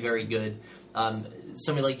very, very good.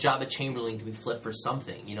 Somebody like Jabba Chamberlain can be flipped for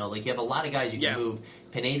something. You have a lot of guys you can move.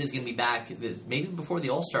 Pineda's going to be back maybe before the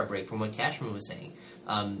All-Star break, from what Cashman was saying.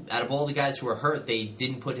 Out of all the guys who were hurt, they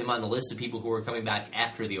didn't put him on the list of people who were coming back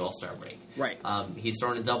after the All-Star break. Right. He's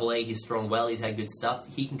thrown in Double-A. He's thrown well. He's had good stuff.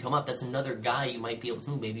 He can come up. That's another guy you might be able to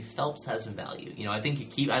move. Maybe Phelps has some value. I think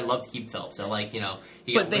I'd love to keep Phelps.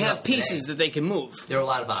 But they have pieces that they can move. There are a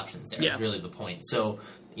lot of options there. Yeah. Is really the point. So,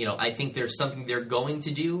 I think there's something they're going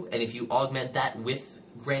to do, and if you augment that with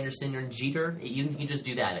Granderson and Jeter, you can just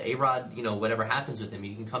do that. A-Rod, whatever happens with him,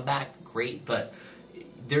 you can come back, great, but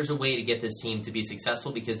there's a way to get this team to be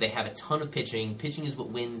successful because they have a ton of pitching. Pitching is what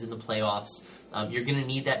wins in the playoffs. You're going to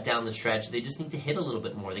need that down the stretch. They just need to hit a little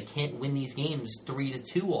bit more. They can't win these games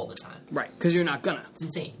 3-2 all the time. Right, because you're not gonna. It's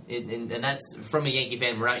insane. And that's, from a Yankee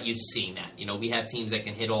fan, we're not used to seeing that. We have teams that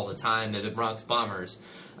can hit all the time. They're the Bronx Bombers,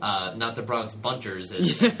 not the Bronx Bunters,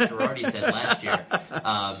 as Girardi said last year.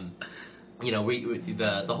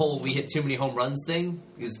 The whole we hit too many home runs thing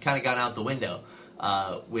has kind of gone out the window,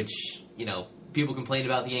 which, people complain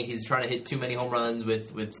about the Yankees trying to hit too many home runs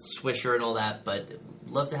with Swisher and all that, but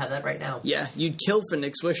love to have that right now. Yeah, you'd kill for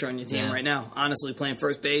Nick Swisher on your team right now, honestly, playing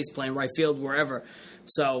first base, playing right field, wherever.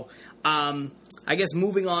 So, I guess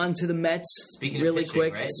moving on to the Mets really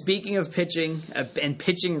quick. Right? Speaking of pitching and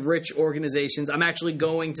pitching-rich organizations, I'm actually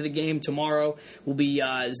going to the game tomorrow. Will be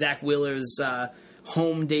Zach Wheeler's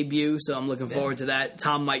home debut, so I'm looking forward to that.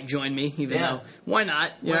 Tom might join me, even though why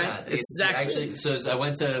not? Why not? It's Zach. Actually, so I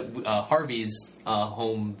went to Harvey's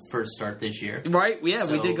home first start this year. Right? Yeah,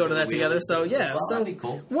 so we did go to that together. So yeah, so that'd be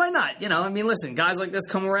cool. Why not? Listen, guys like this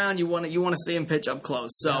come around. You want to see him pitch up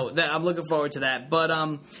close. So I'm looking forward to that. But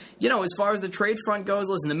as far as the trade front goes,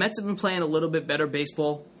 listen, the Mets have been playing a little bit better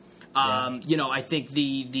baseball. I think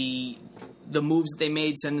the moves that they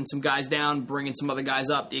made, sending some guys down, bringing some other guys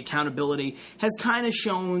up, the accountability has kind of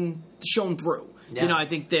shown through. Yeah. I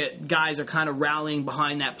think that guys are kind of rallying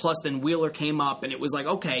behind that. Plus, then Wheeler came up, and it was like,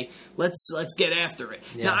 okay, let's get after it.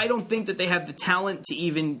 Yeah. Now, I don't think that they have the talent to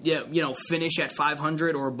even finish at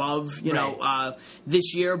 500 or above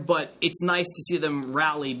this year, but it's nice to see them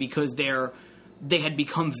rally because they had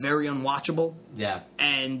become very unwatchable. Yeah.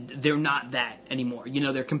 And they're not that anymore.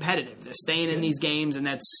 They're competitive. They're staying in these games, and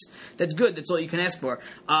that's good. That's all you can ask for.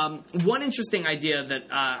 One interesting idea that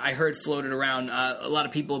I heard floated around, a lot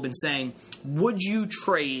of people have been saying, would you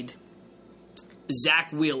trade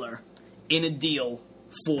Zach Wheeler in a deal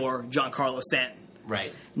for Giancarlo Stanton?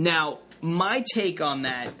 Right. Now, my take on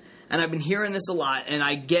that, and I've been hearing this a lot, and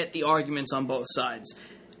I get the arguments on both sides.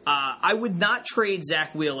 I would not trade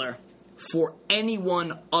Zach Wheeler for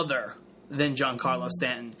anyone other than Giancarlo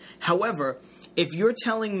Stanton. However, if you're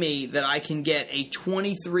telling me that I can get a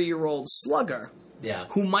 23-year-old slugger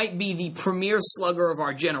who might be the premier slugger of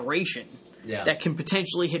our generation that can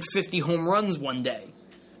potentially hit 50 home runs one day,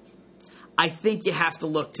 I think you have to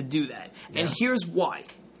look to do that. Yeah. And here's why.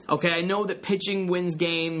 Okay, I know that pitching wins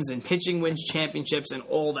games and pitching wins championships and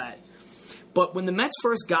all that. But when the Mets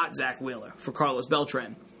first got Zach Wheeler for Carlos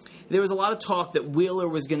Beltran, there was a lot of talk that Wheeler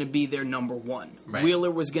was going to be their number one. Right. Wheeler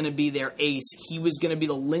was going to be their ace. He was going to be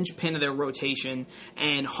the linchpin of their rotation,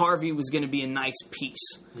 and Harvey was going to be a nice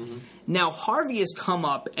piece. Mm-hmm. Now, Harvey has come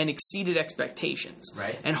up and exceeded expectations.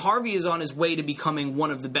 Right. And Harvey is on his way to becoming one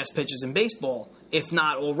of the best pitchers in baseball, if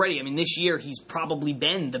not already. I mean, this year he's probably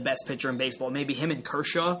been the best pitcher in baseball, maybe him and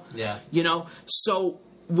Kershaw. Yeah. So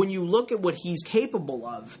when you look at what he's capable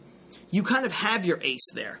of, you kind of have your ace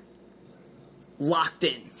there. Locked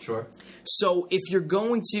in. Sure. So if you're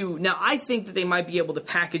going to... Now, I think that they might be able to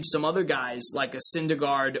package some other guys like a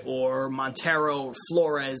Syndergaard or Montero or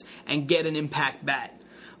Flores and get an impact bat.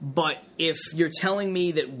 But if you're telling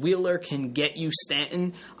me that Wheeler can get you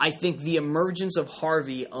Stanton, I think the emergence of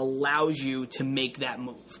Harvey allows you to make that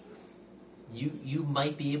move. You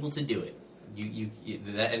might be able to do it.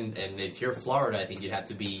 And if you're Florida, I think you'd have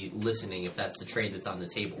to be listening if that's the trade that's on the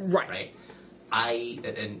table. Right?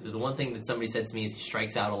 And the one thing that somebody said to me is he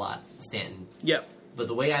strikes out a lot, Stanton. Yep. But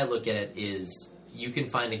the way I look at it is you can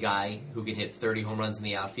find a guy who can hit 30 home runs in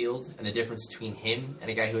the outfield, and the difference between him and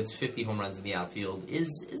a guy who hits 50 home runs in the outfield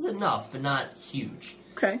is enough, but not huge.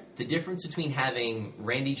 Okay. The difference between having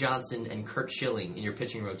Randy Johnson and Curt Schilling in your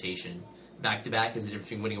pitching rotation back-to-back is the difference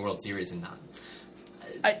between winning a World Series and not.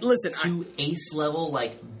 Listen, Ace level,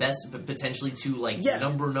 like best, but potentially to like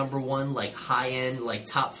number one, like high end, like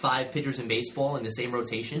top 5 pitchers in baseball in the same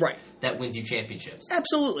rotation. Right. That wins you championships.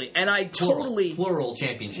 Absolutely, and I totally plural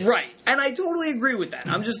championships. Right, and I totally agree with that.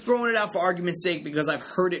 I'm just throwing it out for argument's sake because I've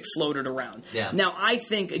heard it floated around. Yeah. Now I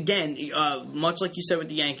think again, much like you said with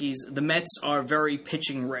the Yankees, the Mets are very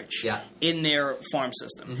pitching rich in their farm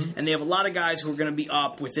system, and they have a lot of guys who are going to be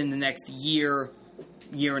up within the next year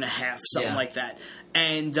and a half, something like that.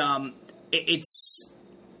 And it's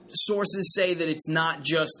sources say that it's not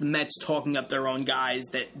just the Mets talking up their own guys,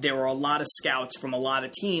 that there are a lot of scouts from a lot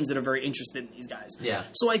of teams that are very interested in these guys. Yeah.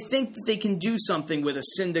 So I think that they can do something with a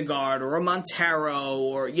Syndergaard or a Montero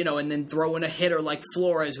or, and then throw in a hitter like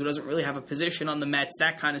Flores who doesn't really have a position on the Mets,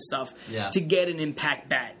 that kind of stuff, to get an impact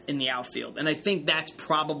bat in the outfield. And I think that's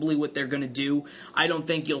probably what they're going to do. I don't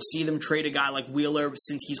think you'll see them trade a guy like Wheeler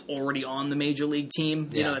since he's already on the Major League team.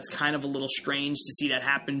 That's kind of a little strange to see that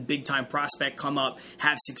happen. Big-time prospect come up,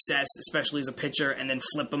 have success, especially as a pitcher, and then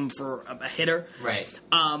flip him for a hitter. Right.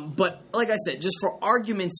 But like I said, just for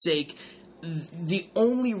argument's sake, the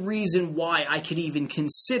only reason why I could even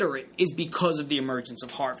consider it is because of the emergence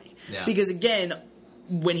of Harvey. Yeah. Because again,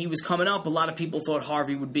 when he was coming up, a lot of people thought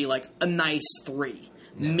Harvey would be like a nice 3.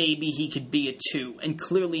 Yeah. Maybe he could be a 2, and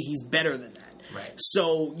clearly he's better than that. Right.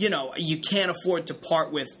 So, you can't afford to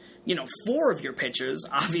part with 4 of your pitchers,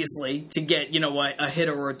 obviously, to get, a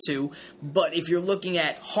hitter or 2. But if you're looking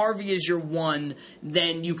at Harvey as your 1,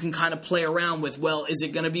 then you can kind of play around with, well, is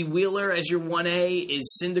it going to be Wheeler as your 1A?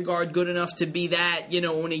 Is Syndergaard good enough to be that, in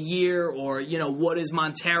a year? Or, what is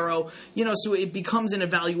Montero? So it becomes an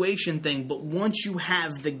evaluation thing. But once you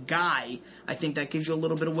have the guy, I think that gives you a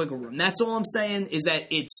little bit of wiggle room. That's all I'm saying, is that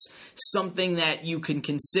it's something that you can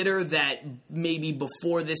consider that maybe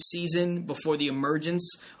before this season, before the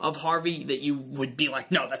emergence of Harvey, that you would be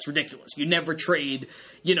like, no, that's ridiculous. You never trade,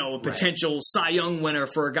 a potential Cy Young winner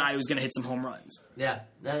for a guy who's going to hit some home runs. Yeah,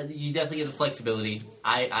 you definitely get the flexibility.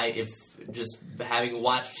 If just having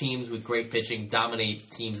watched teams with great pitching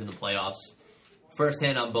dominate teams in the playoffs,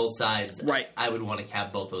 firsthand on both sides, I would want to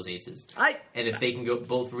have both those aces. And if they can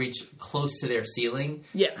both reach close to their ceiling,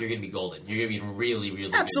 you're going to be golden. You're going to be in really,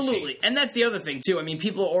 really absolutely good shape. And that's the other thing, too. I mean,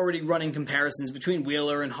 people are already running comparisons between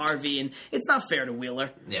Wheeler and Harvey, and it's not fair to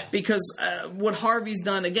Wheeler. Yeah. Because what Harvey's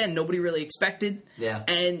done, again, nobody really expected. Yeah.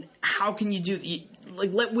 And how can you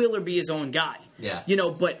let Wheeler be his own guy. Yeah.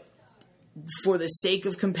 But for the sake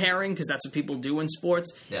of comparing, because that's what people do in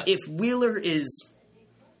sports, if Wheeler is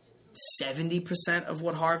 70% of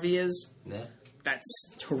what Harvey is,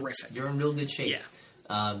 that's terrific. You're in real good shape.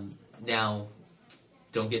 Yeah. Now,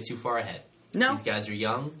 don't get too far ahead. No. These guys are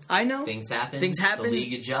young. I know. Things happen. The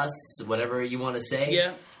league adjusts, whatever you want to say.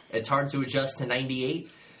 Yeah. It's hard to adjust to 98,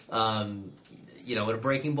 in a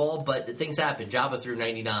breaking ball, but things happen. Jabba threw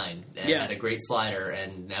 99 and had a great slider,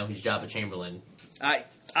 and now he's Jabba Chamberlain. I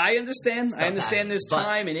understand. I understand happens. there's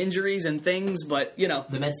time and injuries and things, but,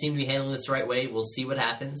 The Mets seem to be handling this the right way. We'll see what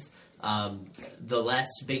happens. The last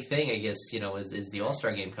big thing, I guess, is the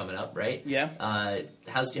All-Star game coming up, right? Yeah.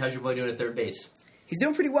 How's your boy doing at third base? He's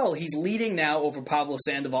doing pretty well. He's leading now over Pablo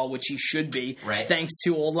Sandoval, which he should be, thanks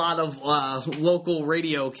to a lot of local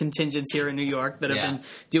radio contingents here in New York that have been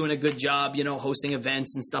doing a good job, hosting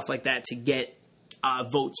events and stuff like that to get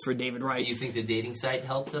votes for David Wright. Do you think the dating site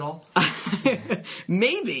helped at all?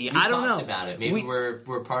 Maybe. I don't know. We talked about it. Maybe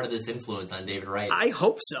we're part of this influence on David Wright. I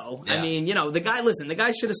hope so. Yeah. I mean, the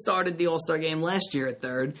guy should have started the All-Star game last year at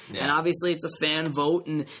third. Yeah. And obviously it's a fan vote.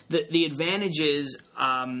 And the advantage is,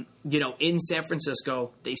 in San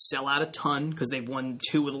Francisco, they sell out a ton because they've won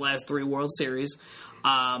 2 of the last 3 World Series.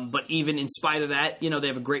 But even in spite of that, they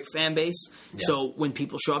have a great fan base. Yeah. So when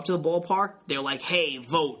people show up to the ballpark, they're like, hey,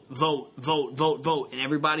 vote, vote, vote, vote, vote. And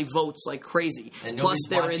everybody votes like crazy. And nobody's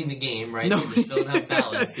watching the game, right? They don't have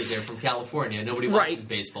ballots because they're from California. Nobody watches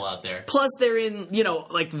baseball out there. Plus they're in,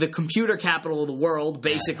 the computer capital of the world,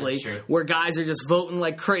 basically, where guys are just voting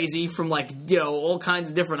like crazy from all kinds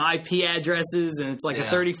of different IP addresses. And it's like a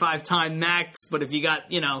 35-time max. But if you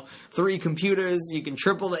got, 3 computers, you can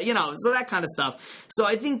triple that, so that kind of stuff. So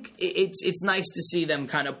I think it's nice to see them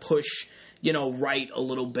kind of push, Wright a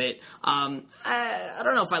little bit. I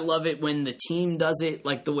don't know if I love it when the team does it,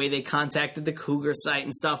 like the way they contacted the Cougar site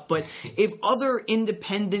and stuff. But if other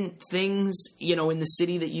independent things, in the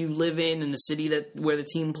city that you live in and the city where the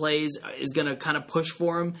team plays is going to kind of push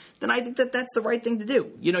for them, then I think that's the right thing to do.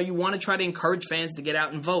 You want to try to encourage fans to get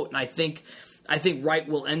out and vote. And I think I think Wright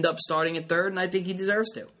will end up starting at third, and I think he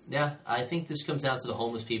deserves to. Yeah, I think this comes down to the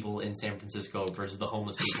homeless people in San Francisco versus the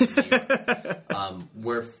homeless people in New York.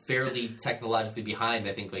 We're fairly technologically behind,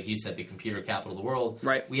 I think, like you said, the computer capital of the world.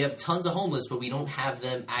 Right. We have tons of homeless, but we don't have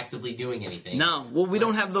them actively doing anything. No. Well, we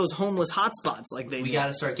don't have those homeless hotspots like they do. We got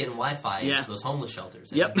to start getting Wi-Fi into those homeless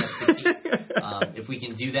shelters. Yep. If we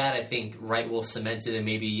can do that, I think Wright will cement it, and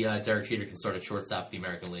maybe Derek Jeter can start at shortstop for the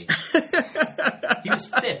American League. He was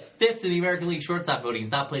fifth in the American League shortstop voting.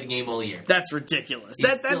 He's not played a game all year. That's ridiculous.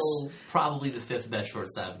 He's still probably the fifth best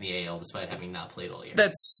shortstop in the AL, despite having not played all year.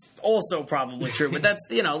 That's also probably true, but that's,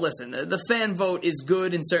 listen, the fan vote is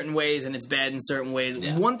good in certain ways and it's bad in certain ways.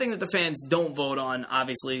 Yeah. One thing that the fans don't vote on,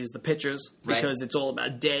 obviously, is the pitchers, because it's all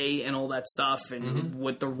about day and all that stuff and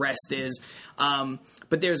what the rest is.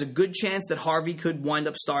 But there's a good chance that Harvey could wind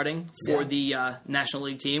up starting for the National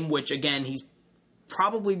League team, which, again, he's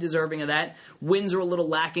probably deserving of that. Wins are a little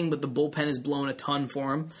lacking, but the bullpen has blown a ton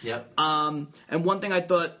for him. Yep. And one thing I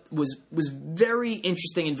thought was very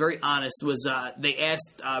interesting and very honest was they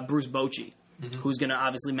asked Bruce Bochy, who's going to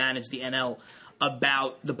obviously manage the NL,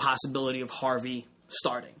 about the possibility of Harvey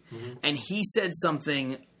starting. And he said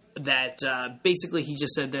something that basically he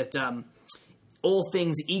just said that all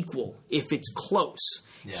things equal, if it's close,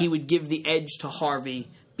 he would give the edge to Harvey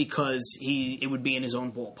because it would be in his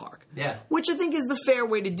own ballpark. Yeah. Which I think is the fair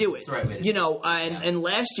way to do it. It's the right way to do it. And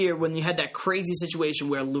last year when you had that crazy situation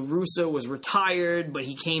where La Russa was retired, but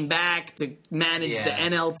he came back to manage the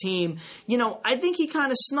NL team, I think he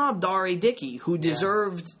kind of snubbed R.A. Dickey, who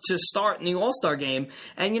deserved to start in the All-Star game.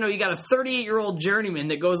 And, you got a 38-year-old journeyman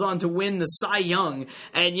that goes on to win the Cy Young.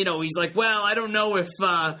 And, he's like, well, I don't know if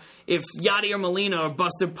Yadier Molina or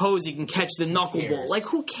Buster Posey can catch the knuckleball. Like,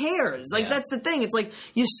 who cares? Like, that's the thing. It's like,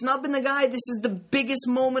 you're snubbing the guy. This is the biggest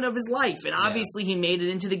moment of his life. And obviously he made it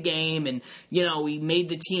into the game and, he made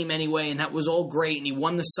the team anyway, and that was all great. And he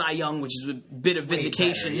won the Cy Young, which is a bit of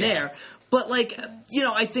vindication there. But,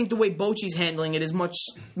 I think the way Bochy's handling it is much,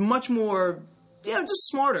 much more, just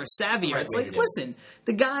smarter, savvier. It's like, listen,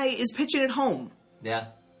 the guy is pitching at home. Yeah.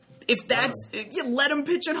 If that's, let him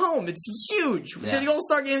pitch at home. It's huge. Yeah. The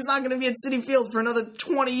All-Star game is not going to be at Citi Field for another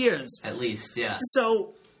 20 years. At least, yeah.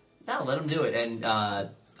 So, no, let him do it. And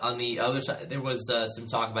on the other side, there was some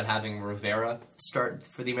talk about having Rivera start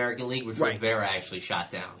for the American League, which Rivera actually shot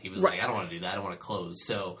down. He was like, I don't want to do that. I want to close.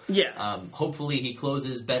 So, hopefully he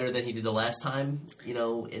closes better than he did the last time, in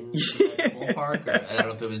the ballpark. Or, I don't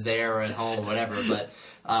know if it was there or at home or whatever, but,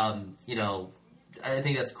 I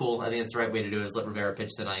think that's cool. I think that's the right way to do it, is let Rivera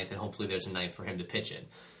pitch the ninth, and hopefully there's a ninth for him to pitch in.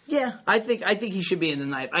 Yeah, I think he should be in the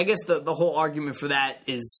ninth. I guess the whole argument for that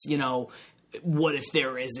is, what if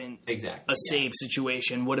there isn't a save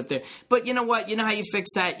situation? What if there? But you know what? You know how you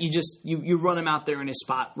fix that? You run him out there in his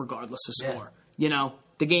spot regardless of score. Yeah.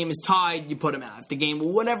 The game is tied, you put him out. If the game,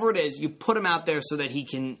 whatever it is, you put him out there so that he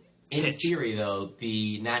can pitch. In theory, though,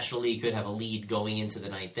 the National League could have a lead going into the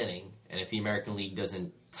ninth inning, and if the American League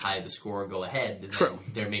doesn't tie the score or go ahead, then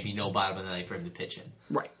there may be no bottom of the ninth for him to pitch in.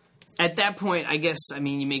 Right. At that point, I guess,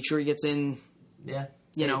 you make sure he gets in, in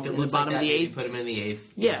the bottom of the eighth. Put him in the eighth.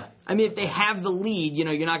 Yeah. If they have the lead,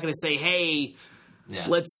 you're not going to say, hey,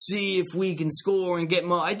 let's see if we can score and get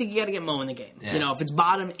Mo. I think you got to get Mo in the game. Yeah. If it's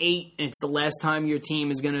bottom 8 and it's the last time your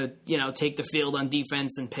team is going to, take the field on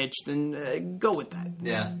defense and pitch, then go with that.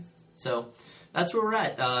 Yeah. So that's where we're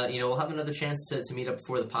at. We'll have another chance to meet up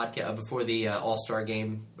before the podcast, before the All-Star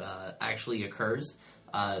game actually occurs.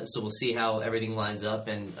 So we'll see how everything lines up,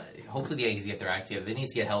 and hopefully the Yankees get their act together. They need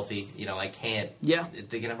to get healthy. I can't. Yeah,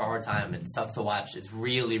 they're gonna have a hard time. It's tough to watch. It's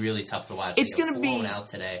really, really tough to watch. It's gonna be out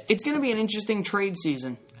today. It's gonna be an interesting trade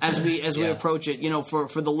season as we approach it.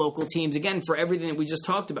 For the local teams, again, for everything that we just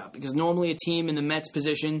talked about. Because normally a team in the Mets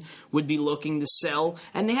position would be looking to sell,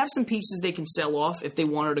 and they have some pieces they can sell off if they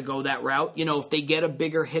wanted to go that route. If they get a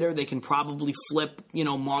bigger hitter, they can probably flip.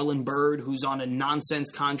 Marlon Byrd, who's on a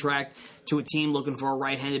nonsense contract, to a team looking for a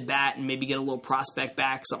right-handed bat and maybe get a little prospect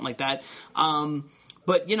back, something like that.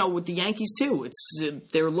 But, with the Yankees, too,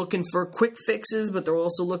 they're looking for quick fixes, but they're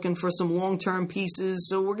also looking for some long-term pieces.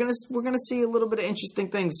 So we're gonna see a little bit of interesting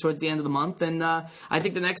things towards the end of the month. And I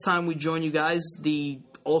think the next time we join you guys, the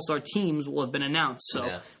All-Star teams will have been announced.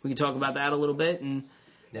 So we can talk about that a little bit. And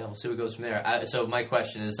yeah, we'll see what goes from there. So my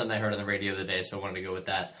question is something I heard on the radio the other day, so I wanted to go with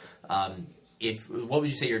that. What would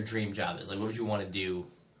you say your dream job is? Like, what would you want to do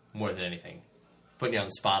more than anything? Putting you on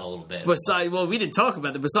the spot a little bit. We didn't talk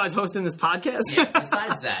about that. Besides hosting this podcast? Yeah,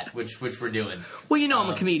 besides that, which we're doing. Well, I'm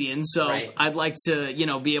a comedian, so I'd like to,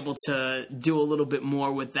 be able to do a little bit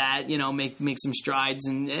more with that, make some strides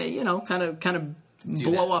and, kind of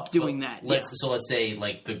blow up doing that. So let's say,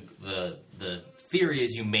 like, the theory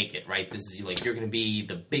is you make it, right? This is like you're going to be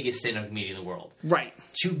the biggest stand-up comedian in the world. Right.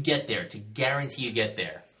 To get there, to guarantee you get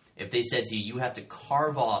there, if they said to you, you have to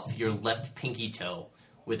carve off your left pinky toe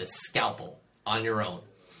with a scalpel on your own,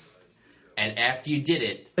 and after you did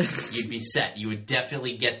it, you'd be set. You would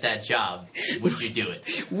definitely get that job. Would you do it?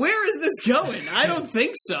 Where is this going? I don't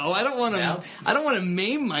think so. I don't want to. No? I don't want to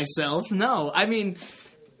maim myself. No, I mean,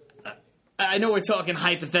 I know we're talking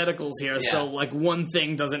hypotheticals here, so like one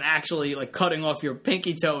thing doesn't actually like cutting off your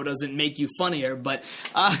pinky toe doesn't make you funnier, but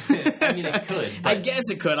I mean it could. I guess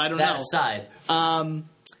it could. I don't know. That aside,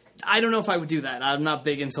 I don't know if I would do that. I'm not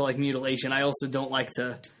big into like mutilation. I also don't like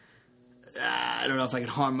to. I don't know if I could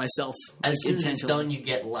harm myself as soon as it's intentionally. done, you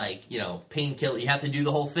get like painkiller. You have to do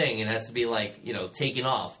the whole thing, and it has to be like taken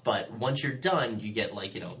off. But once you're done, you get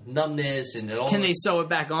like numbness and all. Can they sew it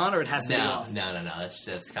back on, or it has to be off? No.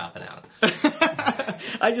 That's copping out.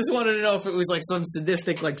 I just wanted to know if it was like some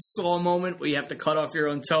sadistic like Saw moment where you have to cut off your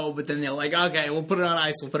own toe, but then they're like, okay, we'll put it on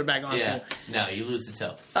ice, we'll put it back on. Yeah, no, you lose the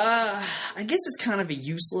toe. I guess it's kind of a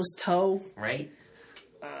useless toe, right?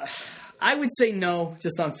 I would say no,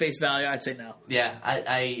 just on face value. I'd say no. Yeah,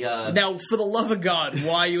 I now, for the love of God,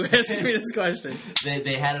 why are you asking me this question?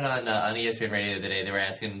 They had it on ESPN Radio the other day. They were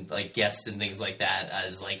asking like guests and things like that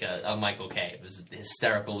as like a Michael K. It was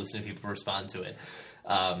hysterical listening to people respond to it.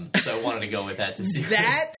 So I wanted to go with that to see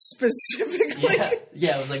that specifically.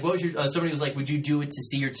 Yeah. It was like, what was your? Somebody was like, would you do it to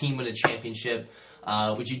see your team win a championship?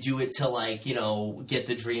 Would you do it to like get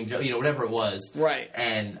the dream job, whatever it was, right?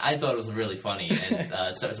 And I thought it was really funny.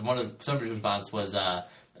 And so somebody's response was,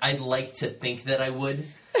 "I'd like to think that I would.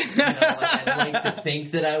 I'd like to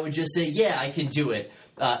think that I would just say, yeah, I can do it."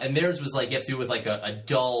 And theirs was like you have to do it with like a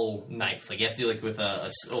dull knife, like you have to do like with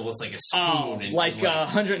almost like a spoon, and like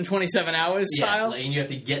 127 hours style. And you have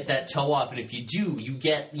to get that toe off. And if you do, you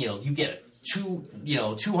get a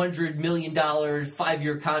 $200 million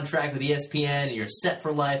 5-year contract with ESPN, and you're set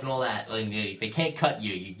for life and all that. Like, they can't cut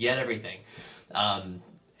you. You get everything. And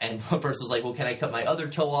one person was like, well, can I cut my other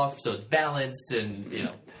toe off so it's balanced? And,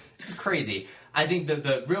 it's crazy. I think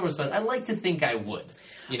the real response, I'd like to think I would,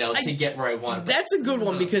 to get where I want. That's a good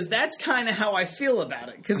one, because that's kind of how I feel about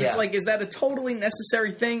it. Because it's like, is that a totally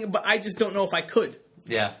necessary thing? But I just don't know if I could.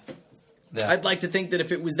 Yeah. Yeah. I'd like to think that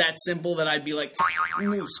if it was that simple, that I'd be like,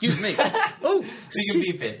 excuse me. Oh, we can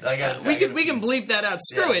beep it. We can bleep that out.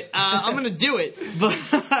 Screw it. I'm going to do it. But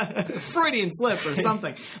Freudian slip or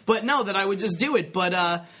something. But no, that I would just do it. But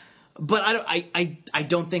I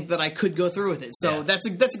don't think that I could go through with it. So that's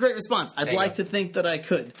a great response. I'd like to think that I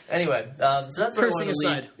could. Anyway, so that's what I want to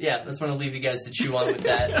aside. leave. Yeah, that's what I want to leave you guys to chew on with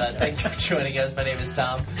that. Thank you for joining us. My name is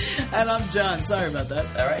Tom. And I'm John. Sorry about that.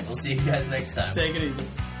 All right, we'll see you guys next time. Take it easy.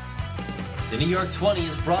 The New York 20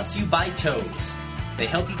 is brought to you by Toes. They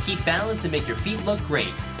help you keep balance and make your feet look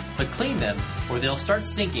great. But clean them, or they'll start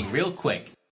stinking real quick.